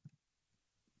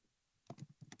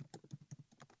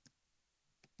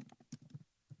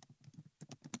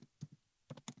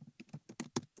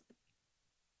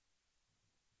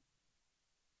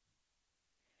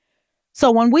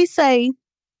 So when we say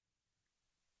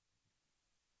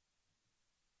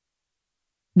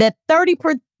that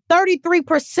 33%,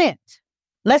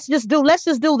 let's just do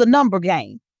the number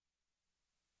game.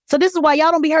 So this is why y'all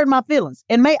don't be hurting my feelings.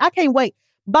 And I can't wait.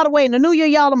 By the way, in the new year,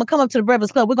 y'all, I'm gonna come up to the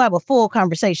Breakfast Club. We're gonna have a full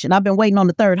conversation. I've been waiting on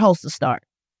the third host to start.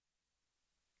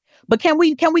 But can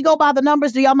we go by the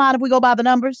numbers? Do y'all mind if we go by the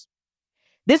numbers?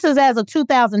 This is as of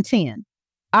 2010.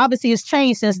 Obviously, it's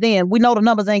changed since then. We know the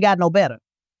numbers ain't got no better.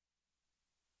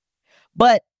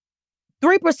 But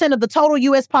 3% of the total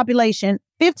U.S. population,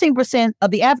 15% of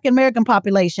the African-American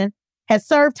population has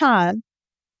served time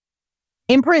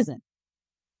in prison.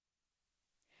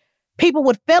 People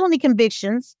with felony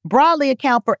convictions broadly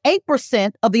account for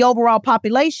 8% of the overall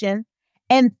population,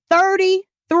 and 33%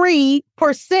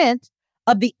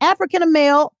 of the African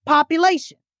male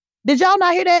population. Did y'all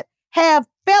not hear that? Have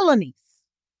felonies,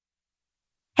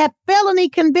 have felony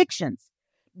convictions.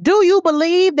 Do you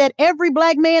believe that every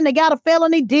black man that got a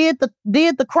felony did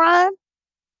the crime?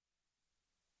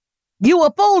 You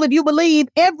a fool if you believe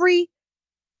every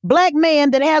black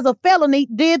man that has a felony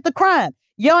did the crime.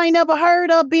 Y'all ain't never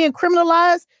heard of being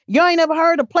criminalized. Y'all ain't never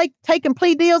heard of taking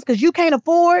plea deals because you can't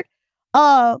afford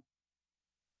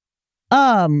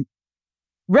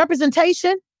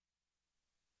representation.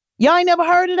 Y'all ain't never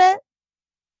heard of that.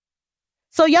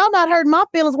 So y'all not hurting my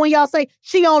feelings when y'all say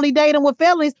she only dating with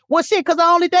felonies. Well, shit, because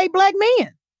I only date black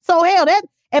men. So hell, that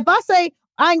if I say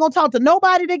I ain't gonna talk to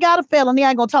nobody that got a felony,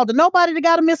 I ain't gonna talk to nobody that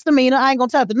got a misdemeanor, I ain't gonna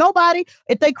talk to nobody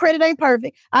if their credit ain't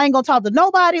perfect, I ain't gonna talk to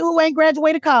nobody who ain't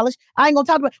graduated college, I ain't gonna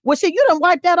talk to, well, shit, you done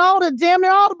wiped out damn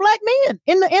near all the black men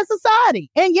in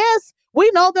society. And yes, we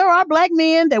know there are black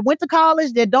men that went to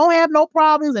college that don't have no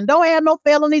problems and don't have no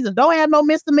felonies and don't have no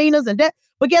misdemeanors and that.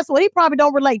 But guess what? He probably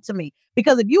don't relate to me,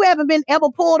 because if you haven't been ever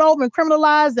pulled over and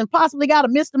criminalized and possibly got a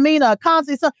misdemeanor, a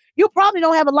concept, you probably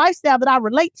don't have a lifestyle that I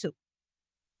relate to.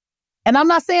 And I'm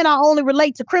not saying I only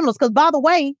relate to criminals, because by the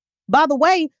way,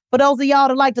 for those of y'all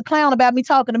that like to clown about me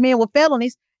talking to men with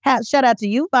felonies, shout out to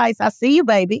you, Vice. I see you,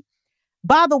 baby.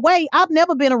 By the way, I've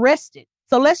never been arrested.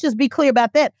 So let's just be clear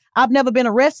about that. I've never been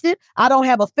arrested. I don't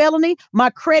have a felony. My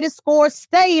credit score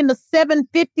stay in the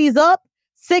 750s up.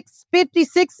 650,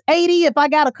 680. If I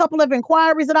got a couple of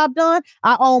inquiries that I've done,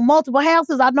 I own multiple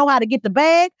houses. I know how to get the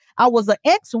bag. I was an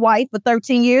ex-wife for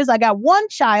 13 years. I got one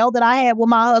child that I had with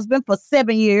my husband for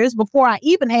 7 years before I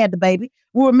even had the baby.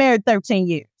 We were married 13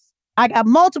 years. I got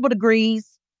multiple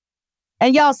degrees,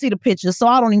 and y'all see the pictures, so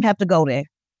I don't even have to go there.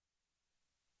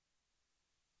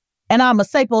 And I'm a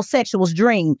sapiosexual's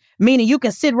dream, meaning you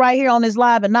can sit right here on this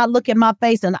live and not look at my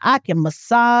face and I can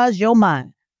massage your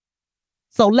mind.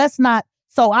 So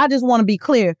I just want to be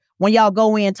clear when y'all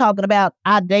go in talking about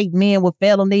I date men with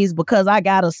felonies because I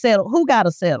got to settle. Who got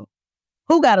to settle?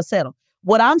 Who got to settle?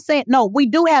 What I'm saying, no, we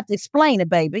do have to explain it,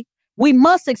 baby. We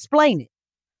must explain it.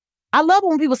 I love it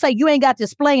when people say you ain't got to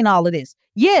explain all of this.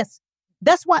 Yes,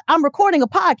 that's why I'm recording a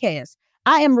podcast.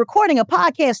 I am recording a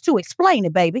podcast to explain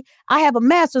it, baby. I have a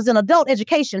master's in adult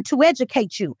education to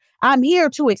educate you. I'm here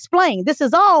to explain. This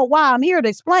is all why I'm here to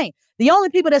explain. The only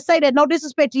people that say that, no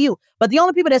disrespect to you, but the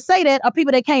only people that say that are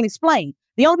people that can't explain.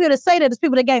 The only people that say that is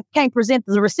people that can't present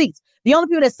the receipts. The only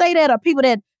people that say that are people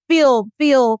that feel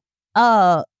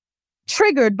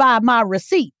triggered by my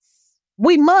receipts.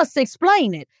 We must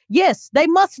explain it. Yes, they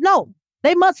must know.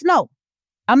 They must know.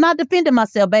 I'm not defending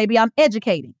myself, baby. I'm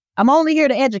educating. I'm only here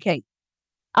to educate.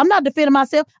 I'm not defending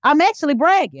myself. I'm actually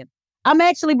bragging. I'm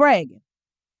actually bragging.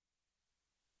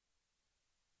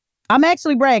 I'm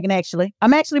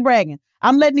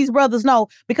letting these brothers know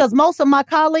because most of my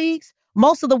colleagues,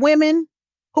 most of the women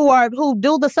who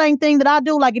do the same thing that I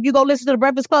do, like if you go listen to the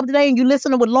Breakfast Club today and you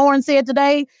listen to what Lauren said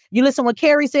today, you listen to what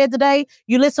Carrie said today,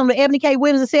 you listen to what Ebony K.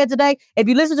 Williams said today. If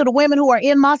you listen to the women who are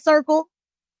in my circle,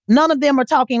 none of them are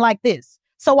talking like this.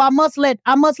 So I must let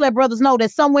brothers know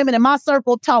that some women in my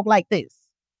circle talk like this.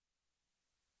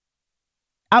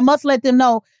 I must let them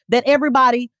know that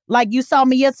everybody, like you saw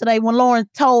me yesterday when Lauren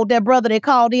told that brother that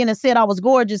called in and said I was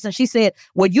gorgeous. And she said,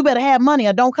 well, you better have money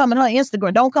or don't come in her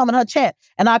Instagram. Don't come in her chat.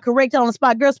 And I corrected on the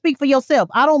spot. Girl, speak for yourself.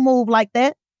 I don't move like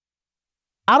that.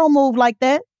 I don't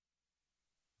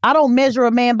measure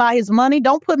a man by his money.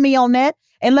 Don't put me on that.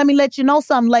 And let me let you know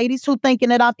something, ladies who thinking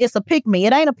that it's a pick me.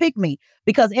 It ain't a pick me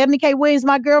because Ebony K. Williams,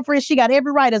 my girlfriend, she got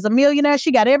every right as a millionaire.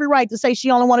 She got every right to say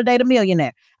she only want to date a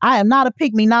millionaire. I am not a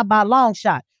pick me, not by a long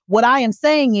shot. What I am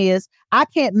saying is I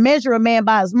can't measure a man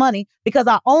by his money because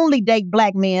I only date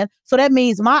black men. So that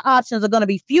means my options are going to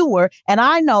be fewer. And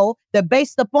I know that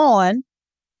based upon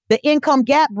the income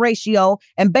gap ratio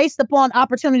and based upon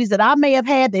opportunities that I may have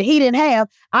had that he didn't have,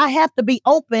 I have to be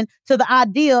open to the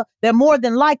idea that more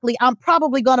than likely I'm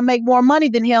probably going to make more money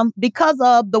than him because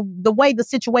of the way the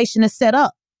situation is set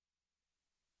up.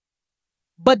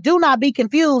 But do not be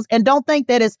confused and don't think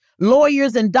that it's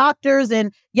lawyers and doctors.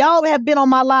 And y'all have been on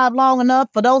my live long enough.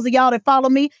 For those of y'all that follow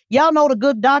me, y'all know the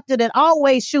good doctor that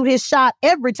always shoot his shot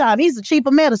every time. He's the chief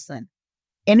of medicine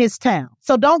in his town.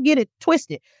 So don't get it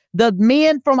twisted. The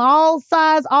men from all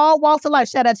sides, all walks of life.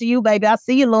 Shout out to you, baby. I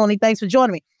see you, Looney. Thanks for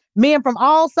joining me. Men from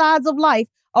all sides of life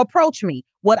approach me.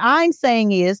 What I'm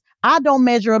saying is I don't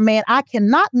measure a man. I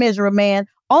cannot measure a man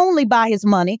only by his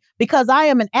money because I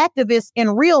am an activist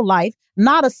in real life,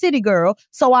 not a city girl.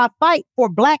 So I fight for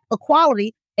black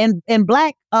equality and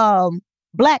black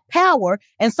power.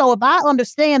 And so if I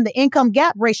understand the income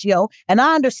gap ratio and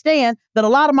I understand that a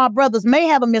lot of my brothers may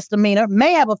have a misdemeanor,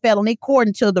 may have a felony,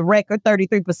 according to the record,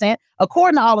 33%,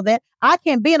 according to all of that, I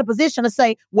can't be in a position to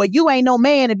say, well, you ain't no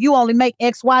man if you only make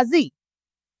X, Y, Z.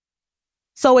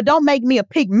 So it don't make me a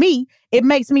pick me. It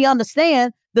makes me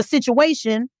understand the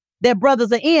situation that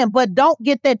brothers are in, but don't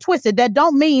get that twisted. That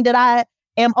don't mean that I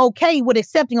am okay with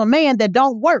accepting a man that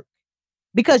don't work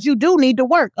because you do need to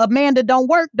work. A man that don't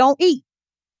work, don't eat.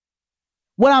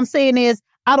 What I'm saying is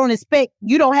I don't expect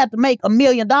you don't have to make $1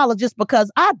 million just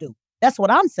because I do. That's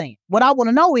what I'm saying. What I want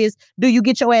to know is, do you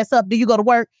get your ass up? Do you go to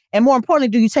work? And more importantly,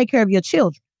 do you take care of your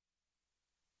children?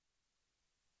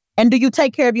 And do you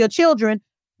take care of your children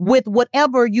with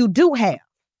whatever you do have?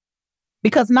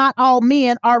 Because not all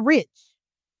men are rich.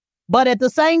 But at the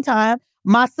same time,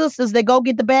 my sisters that go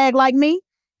get the bag like me,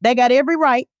 they got every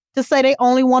right to say they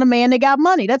only want a man that got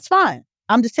money. That's fine.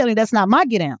 I'm just telling you that's not my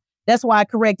get down. That's why I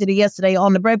corrected it yesterday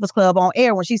on the Breakfast Club on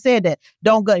air when she said that.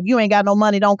 Don't go, if you ain't got no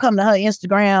money, don't come to her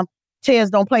Instagram. Tez,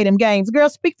 don't play them games. Girl,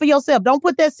 speak for yourself. Don't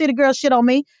put that city girl shit on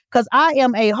me because I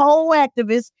am a whole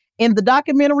activist in the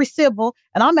documentary Civil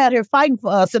and I'm out here fighting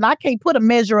for us and I can't put a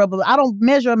measure of, I don't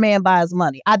measure a man by his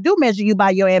money. I do measure you by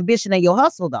your ambition and your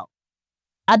hustle though.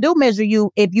 I do measure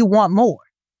you if you want more.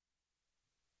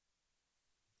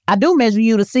 I do measure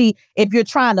you to see if you're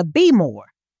trying to be more.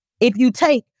 If you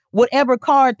take whatever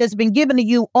card that's been given to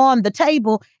you on the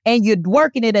table and you're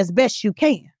working it as best you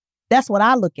can. That's what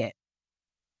I look at.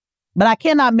 But I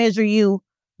cannot measure you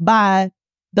by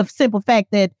the simple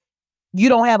fact that you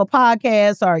don't have a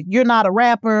podcast or you're not a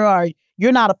rapper or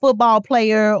you're not a football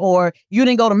player or you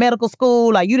didn't go to medical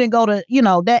school or you didn't go to,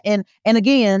 that. And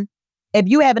again, if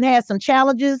you haven't had some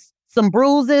challenges, some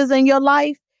bruises in your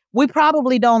life, we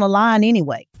probably don't align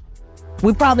anyway.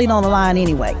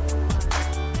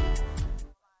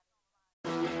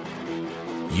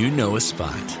 You know a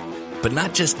spot, But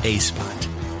not just a spot,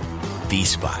 the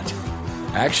spot.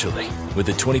 Actually, with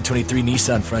the 2023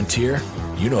 Nissan Frontier,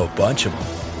 you know a bunch of them.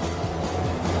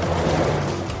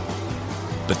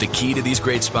 But the key to these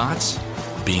great spots?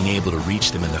 Being able to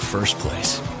reach them in the first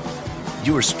place.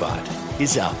 Your spot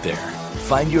is out there.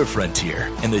 Find your Frontier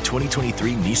in the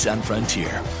 2023 Nissan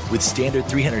Frontier with standard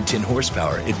 310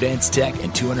 horsepower, advanced tech,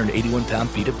 and 281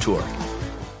 pound-feet of torque.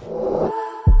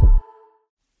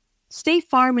 State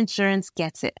Farm Insurance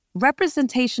gets it.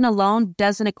 Representation alone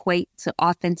doesn't equate to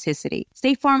authenticity.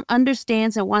 State Farm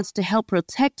understands and wants to help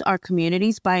protect our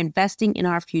communities by investing in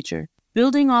our future.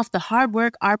 Building off the hard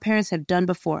work our parents have done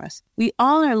before us, we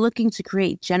all are looking to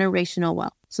create generational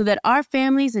wealth so that our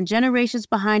families and generations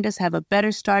behind us have a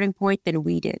better starting point than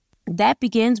we did. That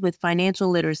begins with financial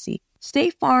literacy.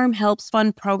 State Farm helps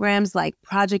fund programs like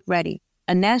Project Ready,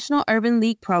 a National Urban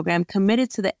League program committed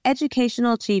to the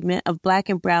educational achievement of Black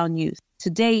and Brown youth. To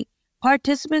date,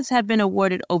 participants have been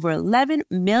awarded over $11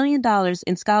 million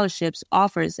in scholarships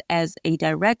offers as a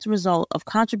direct result of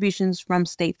contributions from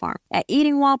State Farm. At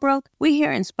Eating While Broke, we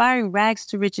hear inspiring rags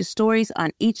to riches stories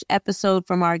on each episode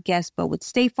from our guests, but with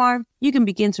State Farm, you can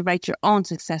begin to write your own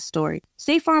success story.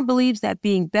 State Farm believes that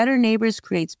being better neighbors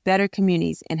creates better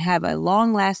communities and have a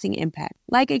long-lasting impact.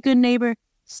 Like a good neighbor,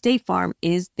 State Farm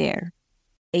is there.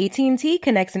 AT&T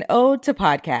connects an ode to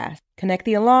podcasts. Connect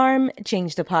the alarm,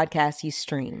 change the podcast you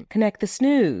stream. Connect the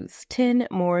snooze, 10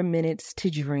 more minutes to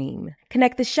dream.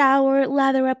 Connect the shower,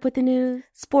 lather up with the news,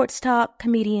 sports talk,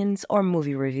 comedians, or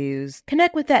movie reviews.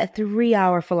 Connect with that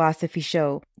 3-hour philosophy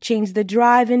show. Change the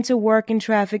drive into work and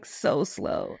traffic so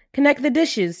slow. Connect the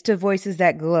dishes to voices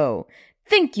that glow.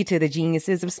 Thank you to the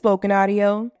geniuses of spoken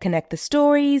audio. Connect the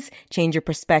stories, change your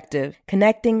perspective.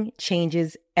 Connecting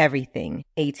changes everything.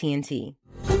 AT&T.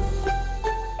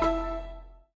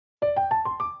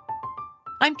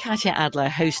 I'm Katya Adler,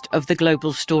 host of The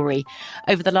Global Story.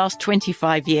 Over the last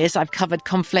 25 years, I've covered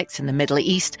conflicts in the Middle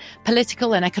East,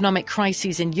 political and economic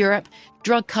crises in Europe,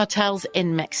 drug cartels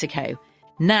in Mexico.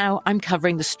 Now I'm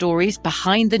covering the stories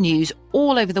behind the news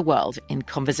all over the world in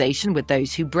conversation with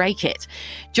those who break it.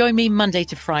 Join me Monday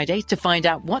to Friday to find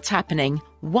out what's happening,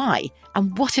 why,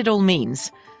 and what it all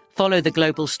means. Follow The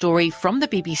Global Story from the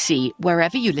BBC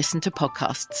wherever you listen to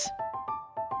podcasts.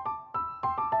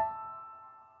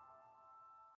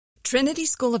 Trinity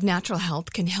School of Natural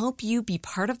Health can help you be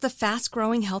part of the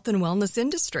fast-growing health and wellness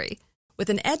industry. With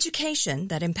an education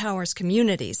that empowers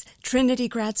communities, Trinity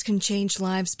grads can change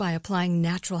lives by applying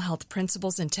natural health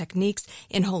principles and techniques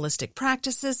in holistic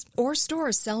practices or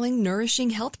stores selling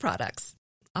nourishing health products.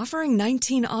 Offering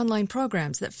 19 online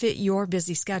programs that fit your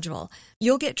busy schedule,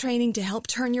 you'll get training to help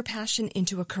turn your passion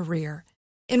into a career.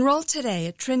 Enroll today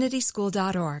at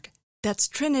trinityschool.org. That's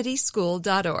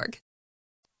trinityschool.org.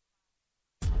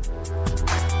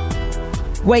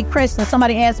 Wait, Kristen,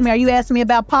 somebody asked me, are you asking me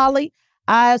about poly?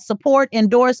 I support,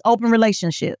 endorse open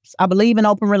relationships. I believe in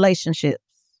open relationships.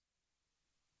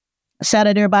 Shout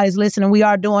out to everybody's listening. We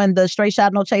are doing the Straight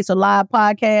Shot No Chaser live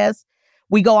podcast.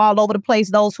 We go all over the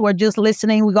place. Those who are just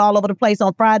listening, we go all over the place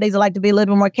on Fridays. I like to be a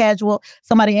little bit more casual.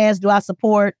 Somebody asked, do I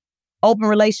support open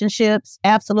relationships?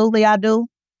 Absolutely, I do.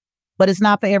 But it's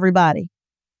not for everybody.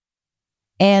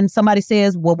 And somebody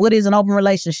says, well, what is an open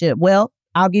relationship? Well,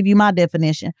 I'll give you my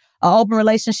definition. An open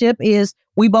relationship is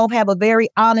we both have a very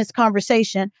honest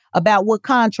conversation about what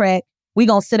contract we're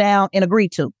going to sit down and agree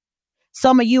to.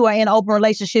 Some of you are in open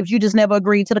relationships. You just never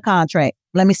agreed to the contract.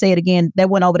 Let me say it again. That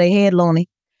went over their head, Looney.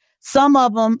 Some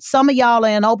of y'all are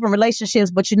in open relationships,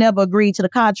 but you never agreed to the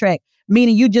contract,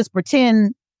 meaning you just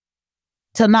pretend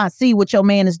to not see what your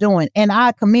man is doing. And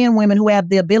I commend women who have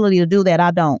the ability to do that.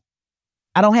 I don't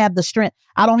have the strength.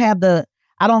 I don't have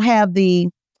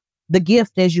the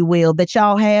gift, as you will, that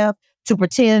y'all have to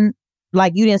pretend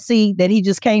like you didn't see that he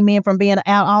just came in from being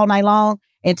out all night long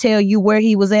and tell you where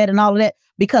he was at and all of that.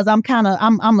 Because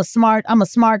I'm a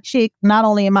smart chick. Not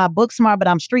only am I book smart, but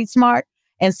I'm street smart.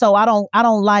 And so I don't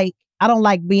like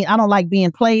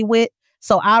being played with.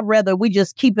 So I'd rather we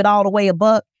just keep it all the way a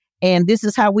buck. And this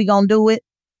is how we gonna do it.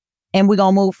 And we're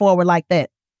gonna move forward like that.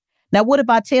 Now, what if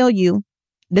I tell you,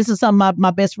 this is something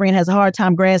my best friend has a hard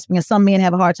time grasping, and some men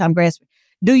have a hard time grasping.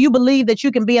 Do you believe that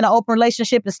you can be in an open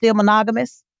relationship and still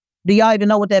monogamous? Do y'all even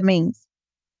know what that means?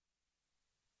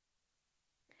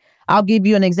 I'll give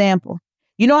you an example.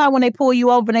 You know how when they pull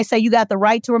you over and they say you got the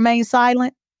right to remain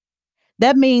silent?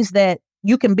 That means that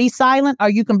you can be silent or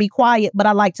you can be quiet, but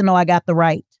I like to know I got the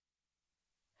right.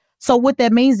 So what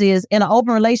that means is in an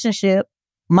open relationship,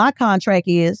 my contract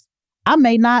is I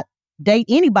may not date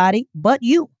anybody but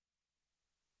you.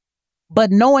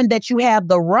 But knowing that you have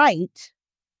the right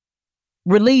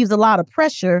relieves a lot of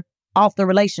pressure off the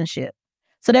relationship.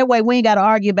 So that way we ain't got to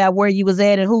argue about where you was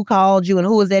at and who called you and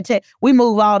who was at. We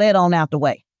move all that on out the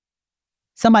way.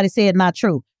 Somebody said not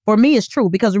true. For me, it's true,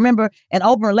 because remember, an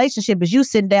open relationship is you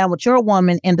sitting down with your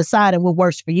woman and deciding what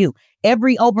works for you.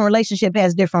 Every open relationship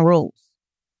has different rules.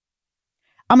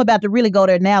 I'm about to really go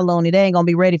there now, Looney. They ain't going to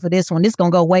be ready for this one. This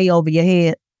going to go way over your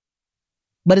head,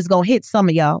 but it's going to hit some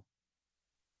of y'all.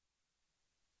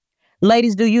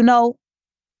 Ladies, do you know?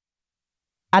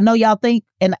 I know y'all think,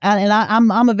 and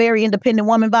I'm a very independent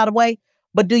woman, by the way,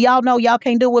 but do y'all know y'all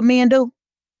can't do what men do?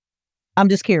 I'm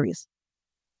just curious.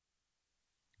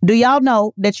 Do y'all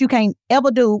know that you can't ever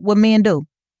do what men do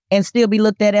and still be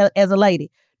looked at as a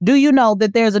lady? Do you know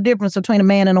that there's a difference between a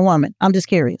man and a woman? I'm just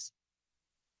curious.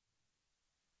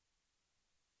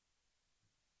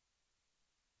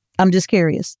 I'm just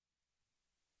curious.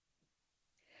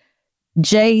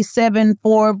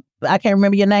 J74, I can't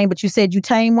remember your name, but you said you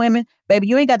tame women. Baby,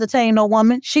 you ain't got to tame no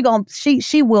woman. She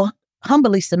will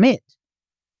humbly submit.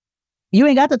 You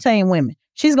ain't got to tame women.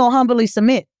 She's going to humbly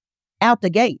submit out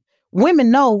the gate.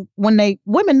 Women know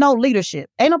leadership.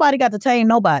 Ain't nobody got to tame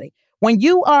nobody. When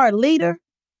you are a leader,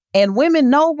 and women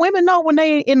know when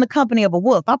they in the company of a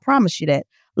wolf. I promise you that.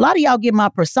 A lot of y'all get my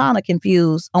persona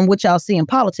confused on what y'all see in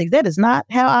politics. That is not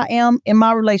how I am in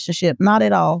my relationship. Not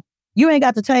at all. You ain't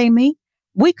got to tame me.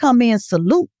 We come in,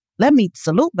 salute. Let me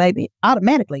salute, baby.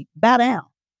 Automatically bow down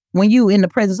when you in the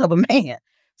presence of a man.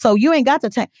 So you ain't got to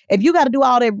tame. If you got to do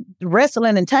all that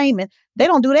wrestling and taming, they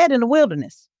don't do that in the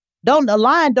wilderness. A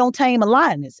lion don't tame a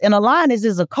lioness. And a lioness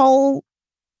is a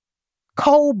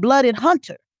cold-blooded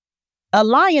hunter. A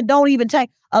lion don't even tame.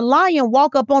 A lion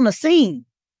walk up on the scene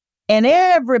and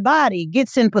everybody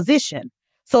gets in position.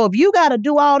 So if you got to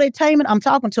do all that taming, I'm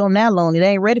talking to them now, Lonely. They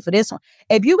ain't ready for this one.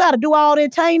 If you got to do all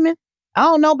that taming, I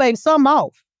don't know, baby, something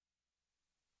off.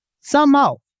 Something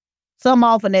off. Something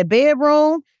off in that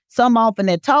bedroom. Something off in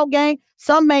that talk game.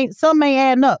 Some ain't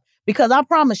adding up. Because I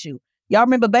promise you, y'all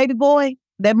remember Baby Boy?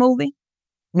 That movie,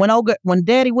 when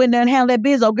daddy went there and handled that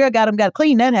biz, old girl got to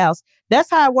clean that house. That's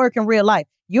how it work in real life.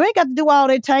 You ain't got to do all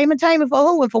that taming for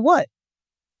who and for what?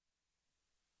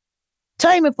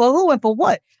 Taming for who and for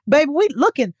what? Baby, we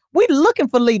looking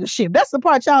for leadership. That's the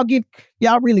part y'all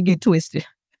really get twisted.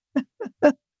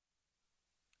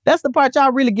 That's the part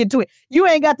y'all really get to it. You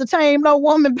ain't got to tame no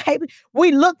woman, baby.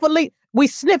 We look for we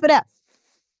sniff it out.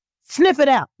 Sniff it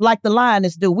out like the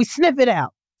lioness do. We sniff it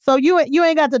out. So you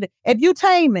ain't got to do. If you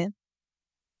taming,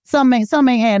 some ain't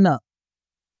adding up.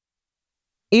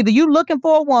 Either you looking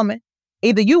for a woman,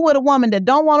 either you with a woman that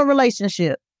don't want a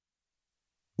relationship.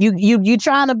 You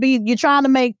trying to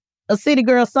make a city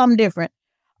girl something different,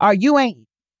 or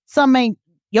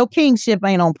your kingship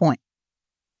ain't on point.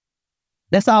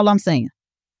 That's all I'm saying.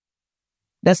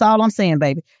 That's all I'm saying,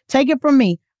 baby. Take it from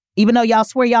me. Even though y'all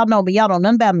swear y'all know me, y'all don't know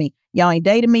nothing about me. Y'all ain't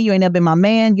dated me. You ain't never been my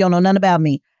man. You don't know nothing about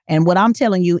me. And what I'm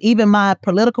telling you, even my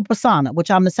political persona, which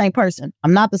I'm the same person,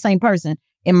 I'm not the same person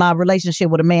in my relationship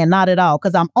with a man, not at all,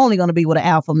 because I'm only going to be with an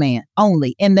alpha man,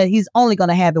 only, and that he's only going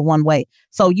to have it one way.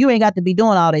 So you ain't got to be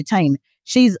doing all that taming.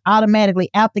 She's automatically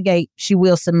out the gate. She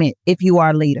will submit if you are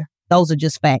a leader. Those are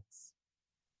just facts.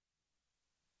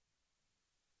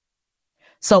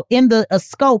 So in the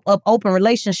scope of open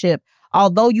relationship,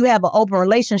 although you have an open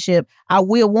relationship, I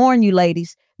will warn you,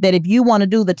 ladies, that if you want to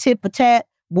do the tit for tat,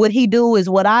 what he do is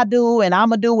what I do, and I'm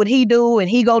going to do what he do, and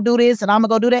he go do this, and I'm going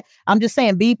to go do that. I'm just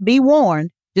saying, be warned.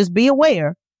 Just be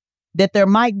aware that there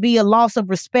might be a loss of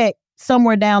respect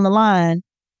somewhere down the line.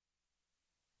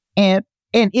 And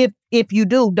if you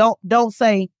do, don't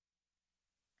say,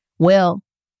 well,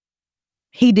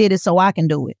 he did it so I can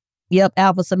do it. Yep,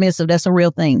 alpha submissive, that's a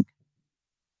real thing.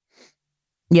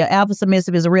 Yeah, alpha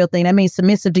submissive is a real thing. That means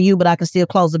submissive to you, but I can still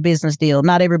close a business deal.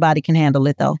 Not everybody can handle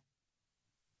it, though.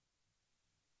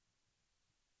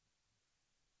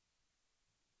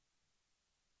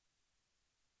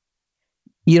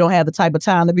 You don't have the type of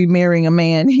time to be marrying a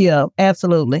man. Yeah,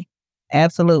 absolutely.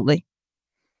 Absolutely.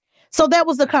 So that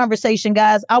was the conversation,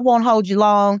 guys. I won't hold you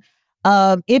long.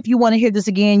 If you want to hear this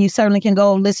again, you certainly can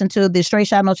go listen to the Straight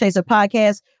Shot No Chaser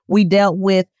podcast. We dealt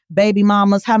with baby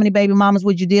mamas. How many baby mamas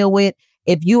would you deal with?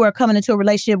 If you are coming into a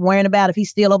relationship worrying about if he's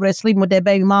still over there sleeping with that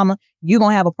baby mama, you're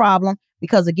going to have a problem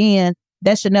because, again,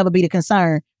 that should never be the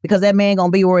concern because that man going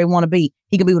to be where he want to be.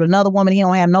 He could be with another woman he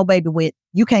don't have no baby with.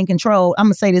 You can't control. I'm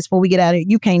going to say this before we get out of here.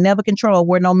 You can't never control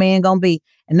where no man going to be.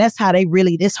 And that's how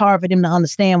it's hard for them to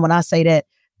understand when I say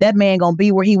that man going to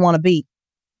be where he want to be.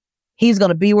 He's going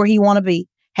to be where he want to be.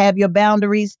 Have your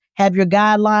boundaries, have your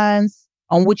guidelines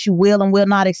on what you will and will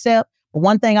not accept. But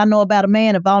one thing I know about a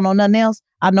man, if I don't know nothing else,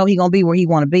 I know he going to be where he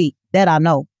want to be. That I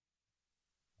know.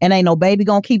 And ain't no baby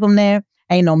going to keep him there.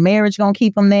 Ain't no marriage gonna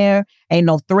keep him there. Ain't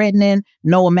no threatening,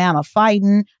 no amount of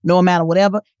fighting, no amount of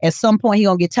whatever. At some point, he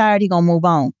gonna get tired. He gonna move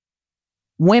on.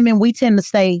 Women, we tend to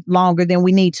stay longer than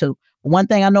we need to. One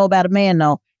thing I know about a man,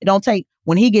 though, it don't take,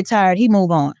 when he get tired, he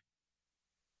move on.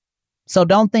 So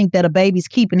don't think that a baby's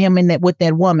keeping him in that with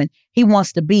that woman. He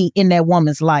wants to be in that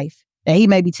woman's life. And he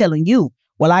may be telling you,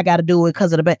 well, I got to do it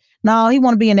because of the baby. No, he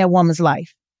want to be in that woman's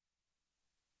life.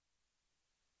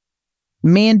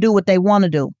 Men do what they want to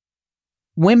do.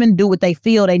 Women do what they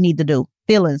feel they need to do.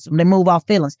 Feelings, they move off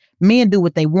feelings. Men do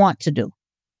what they want to do.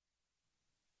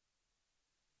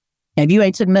 And if you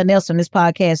ain't took nothing else from this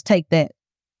podcast, take that.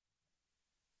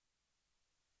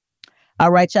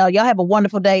 All right, y'all. Y'all have a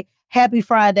wonderful day. Happy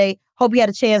Friday. Hope you had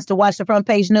a chance to watch the Front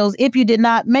Page News. If you did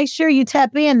not, make sure you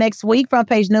tap in next week. Front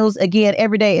Page News, again,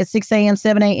 every day at 6 a.m.,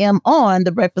 7 a.m. on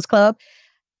The Breakfast Club.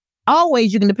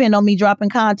 Always, you can depend on me dropping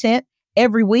content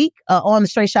every week on the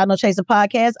Straight Shot No Chaser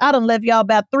podcast. I done left y'all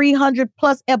about 300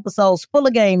 plus episodes full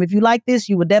of game. If you like this,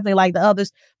 you would definitely like the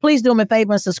others. Please do me a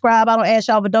favor and subscribe. I don't ask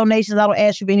y'all for donations. I don't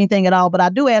ask you for anything at all, but I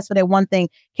do ask for that one thing.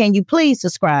 Can you please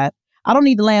subscribe? I don't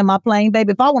need to land my plane,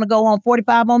 baby. If I want to go on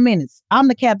 45 more minutes, I'm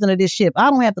the captain of this ship.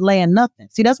 I don't have to land nothing.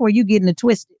 See, that's where you getting it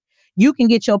twisted. You can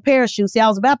get your parachute. See, I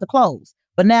was about to close,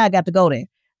 but now I got to go there.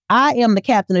 I am the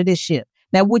captain of this ship.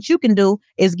 Now, what you can do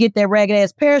is get that ragged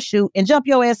ass parachute and jump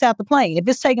your ass out the plane. If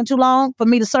it's taking too long for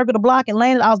me to circle the block and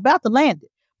land it, I was about to land it.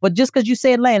 But just because you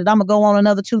said land it, I'm going to go on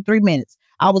another 2-3 minutes.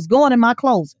 I was going in my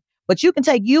closing. But you can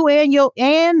take you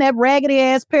and that raggedy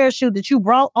ass parachute that you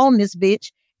brought on this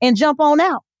bitch and jump on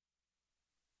out.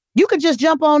 You could just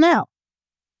jump on out.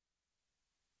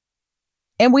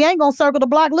 And we ain't going to circle the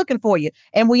block looking for you.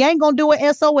 And we ain't going to do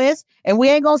an SOS. And we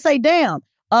ain't going to say, damn,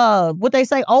 what they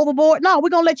say, overboard. No, we're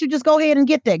going to let you just go ahead and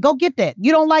get that. Go get that.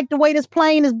 You don't like the way this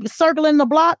plane is circling the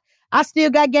block? I still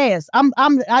got gas. I'm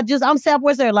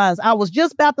Southwest Airlines. I was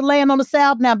just about to land on the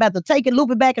south. Now I'm about to take it,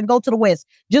 loop it back and go to the west.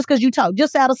 Just because you talk,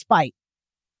 just out of spite.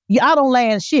 Yeah, I don't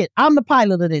land shit. I'm the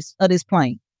pilot of this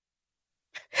plane.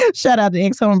 Shout out to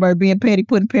ex-Hummingbird being petty,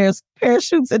 putting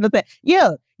parachutes in the thing.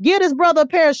 Yeah, get his brother a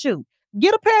parachute.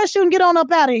 Get a parachute and get on up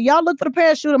out of here. Y'all look for the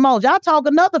parachute emoji. I'll talk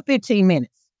another 15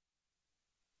 minutes.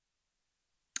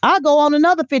 I'll go on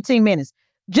another 15 minutes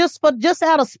just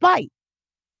out of spite.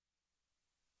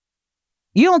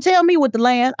 You don't tell me what to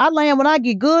land. I land when I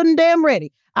get good and damn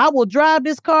ready. I will drive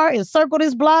this car and circle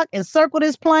this block and circle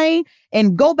this plane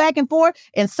and go back and forth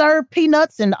and serve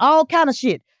peanuts and all kind of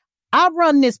shit. I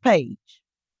run this page.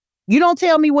 You don't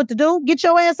tell me what to do. Get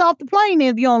your ass off the plane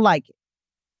then if you don't like it.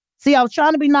 See, I was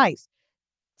trying to be nice.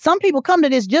 Some people come to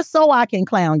this just so I can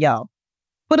clown y'all.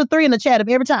 Put a 3 in the chat if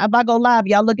every time if I go live,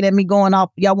 y'all looking at me going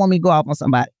off. Y'all want me to go off on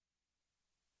somebody.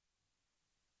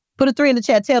 Put a 3 in the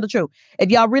chat. Tell the truth. If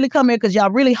y'all really come here because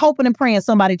y'all really hoping and praying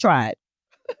somebody tried.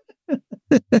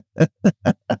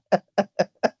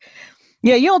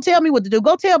 Yeah, you don't tell me what to do.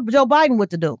 Go tell Joe Biden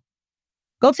what to do.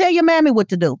 Go tell your mammy what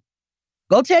to do.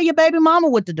 Go tell your baby mama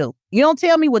what to do. You don't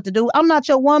tell me what to do. I'm not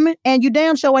your woman, and you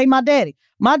damn sure ain't my daddy.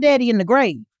 My daddy in the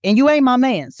grave, and you ain't my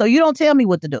man. So you don't tell me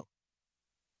what to do.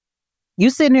 You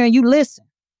sitting there and you listen.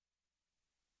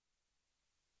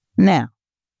 Now,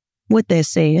 with that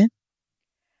said,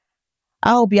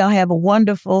 I hope y'all have a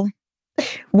wonderful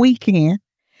weekend.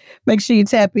 Make sure you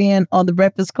tap in on The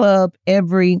Breakfast Club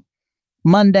every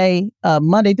Monday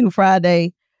through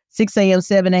Friday, 6 a.m.,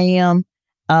 7 a.m.,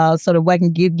 so that I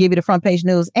can give you the Front Page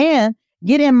News and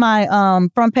get in my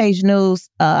Front Page News.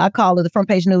 I call it the Front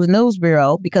Page News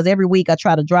Bureau because every week I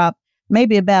try to drop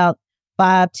maybe about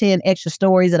 5-10 extra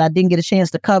stories that I didn't get a chance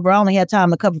to cover. I only had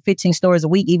time to cover 15 stories a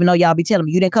week, even though y'all be telling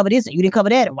me you didn't cover this and you didn't cover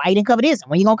that and why you didn't cover this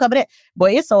and when you gonna cover that.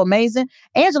 Boy, it's so amazing.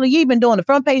 Angela Yee been doing the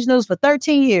Front Page News for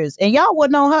 13 years and y'all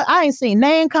wouldn't know her. I ain't seen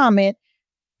nan comment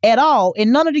at all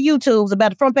in none of the YouTubes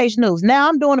about the Front Page News. Now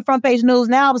I'm doing the Front Page News.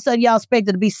 Now all of a sudden y'all expect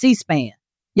it to be C-SPAN.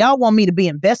 Y'all want me to be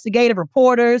investigative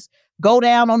reporters, go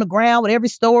down on the ground with every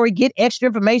story, get extra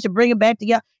information, bring it back to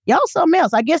y'all. Y'all something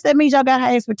else. I guess that means y'all got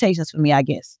high expectations for me, I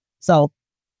guess. So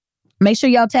make sure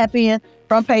y'all tap in.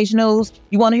 Front Page News.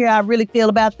 You want to hear how I really feel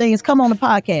about things? Come on the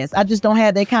podcast. I just don't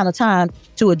have that kind of time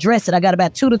to address it. I got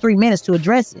about 2 to 3 minutes to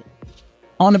address it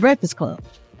on The Breakfast Club.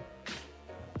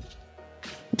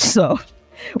 So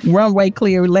runway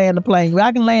clear, land the plane. Well,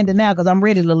 I can land it now because I'm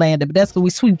ready to land it, but that's because we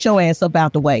sweep your ass up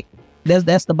out the way.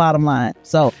 That's the bottom line.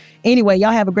 So anyway,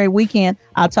 y'all have a great weekend.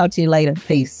 I'll talk to you later.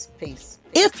 Peace. Peace.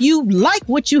 If you like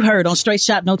what you heard on Straight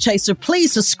Shot No Chaser,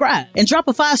 please subscribe and drop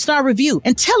a 5-star review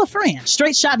and tell a friend.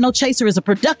 Straight Shot No Chaser is a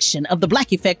production of the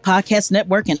Black Effect Podcast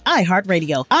Network and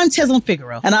iHeartRadio. I'm Teslin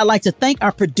Figaro, and I'd like to thank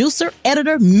our producer,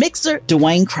 editor, mixer,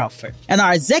 Dwayne Crawford, and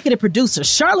our executive producer,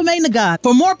 Charlamagne Tha God.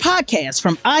 For more podcasts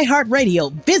from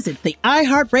iHeartRadio, visit the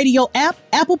iHeartRadio app,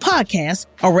 Apple Podcasts,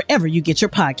 or wherever you get your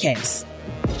podcasts.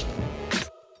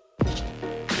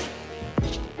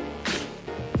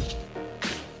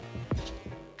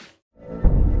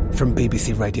 From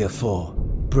BBC Radio 4,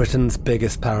 Britain's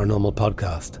biggest paranormal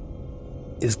podcast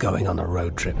is going on a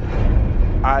road trip.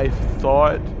 I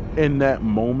thought in that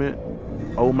moment,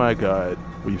 oh my God,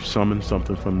 we've summoned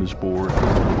something from this board.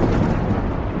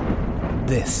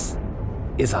 This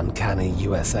is Uncanny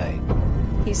USA.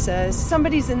 He says,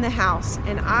 somebody's in the house,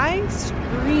 and I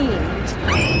screamed.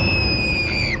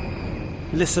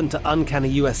 Listen to Uncanny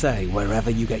USA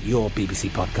wherever you get your BBC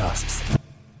podcasts,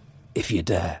 if you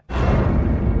dare.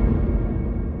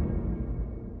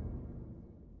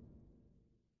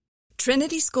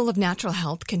 Trinity School of Natural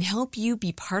Health can help you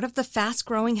be part of the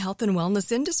fast-growing health and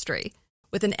wellness industry.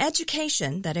 With an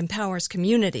education that empowers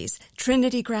communities,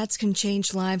 Trinity grads can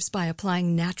change lives by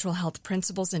applying natural health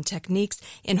principles and techniques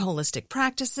in holistic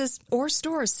practices or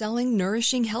stores selling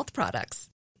nourishing health products.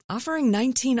 Offering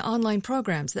 19 online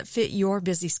programs that fit your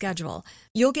busy schedule,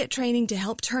 you'll get training to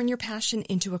help turn your passion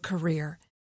into a career.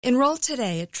 Enroll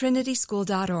today at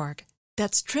trinityschool.org.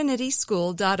 That's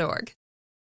trinityschool.org.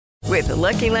 With the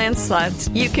Lucky Land Slots,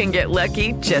 you can get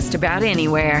lucky just about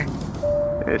anywhere.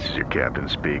 This is your captain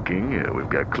speaking. We've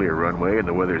got clear runway and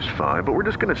the weather's fine, but we're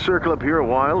just going to circle up here a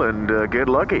while and get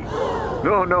lucky.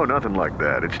 No, nothing like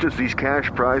that. It's just these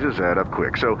cash prizes add up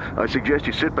quick. So I suggest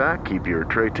you sit back, keep your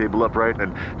tray table upright,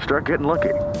 and start getting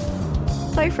lucky.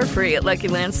 Play for free at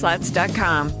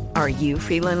LuckyLandSlots.com. Are you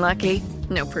feeling lucky?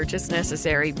 No purchase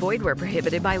necessary. Void where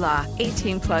prohibited by law.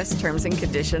 18+ terms and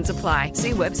conditions apply.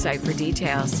 See website for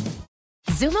details.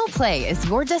 Xumo Play is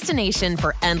your destination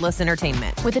for endless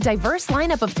entertainment. With a diverse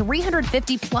lineup of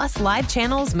 350+ live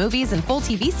channels, movies, and full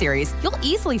TV series, you'll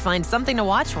easily find something to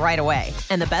watch right away.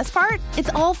 And the best part? It's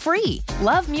all free.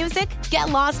 Love music? Get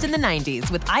lost in the 90s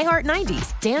with iHeart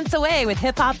 90s, dance away with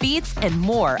hip-hop beats, and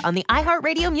more on the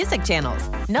iHeartRadio music channels.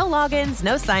 No logins,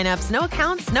 no signups, no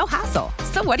accounts, no hassle.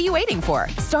 So what are you waiting for?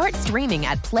 Start streaming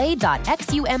at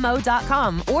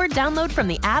play.xumo.com or download from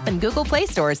the app and Google Play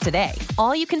stores today.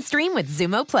 All you can stream with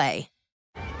Xumo Play.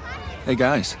 Hey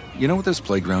guys, you know what this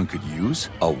playground could use?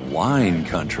 A wine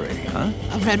country, huh?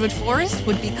 A redwood forest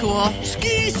would be cool.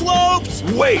 Ski slopes!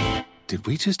 Wait! Did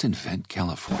we just invent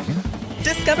California?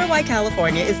 Discover why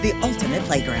California is the ultimate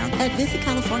playground at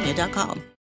visitcalifornia.com.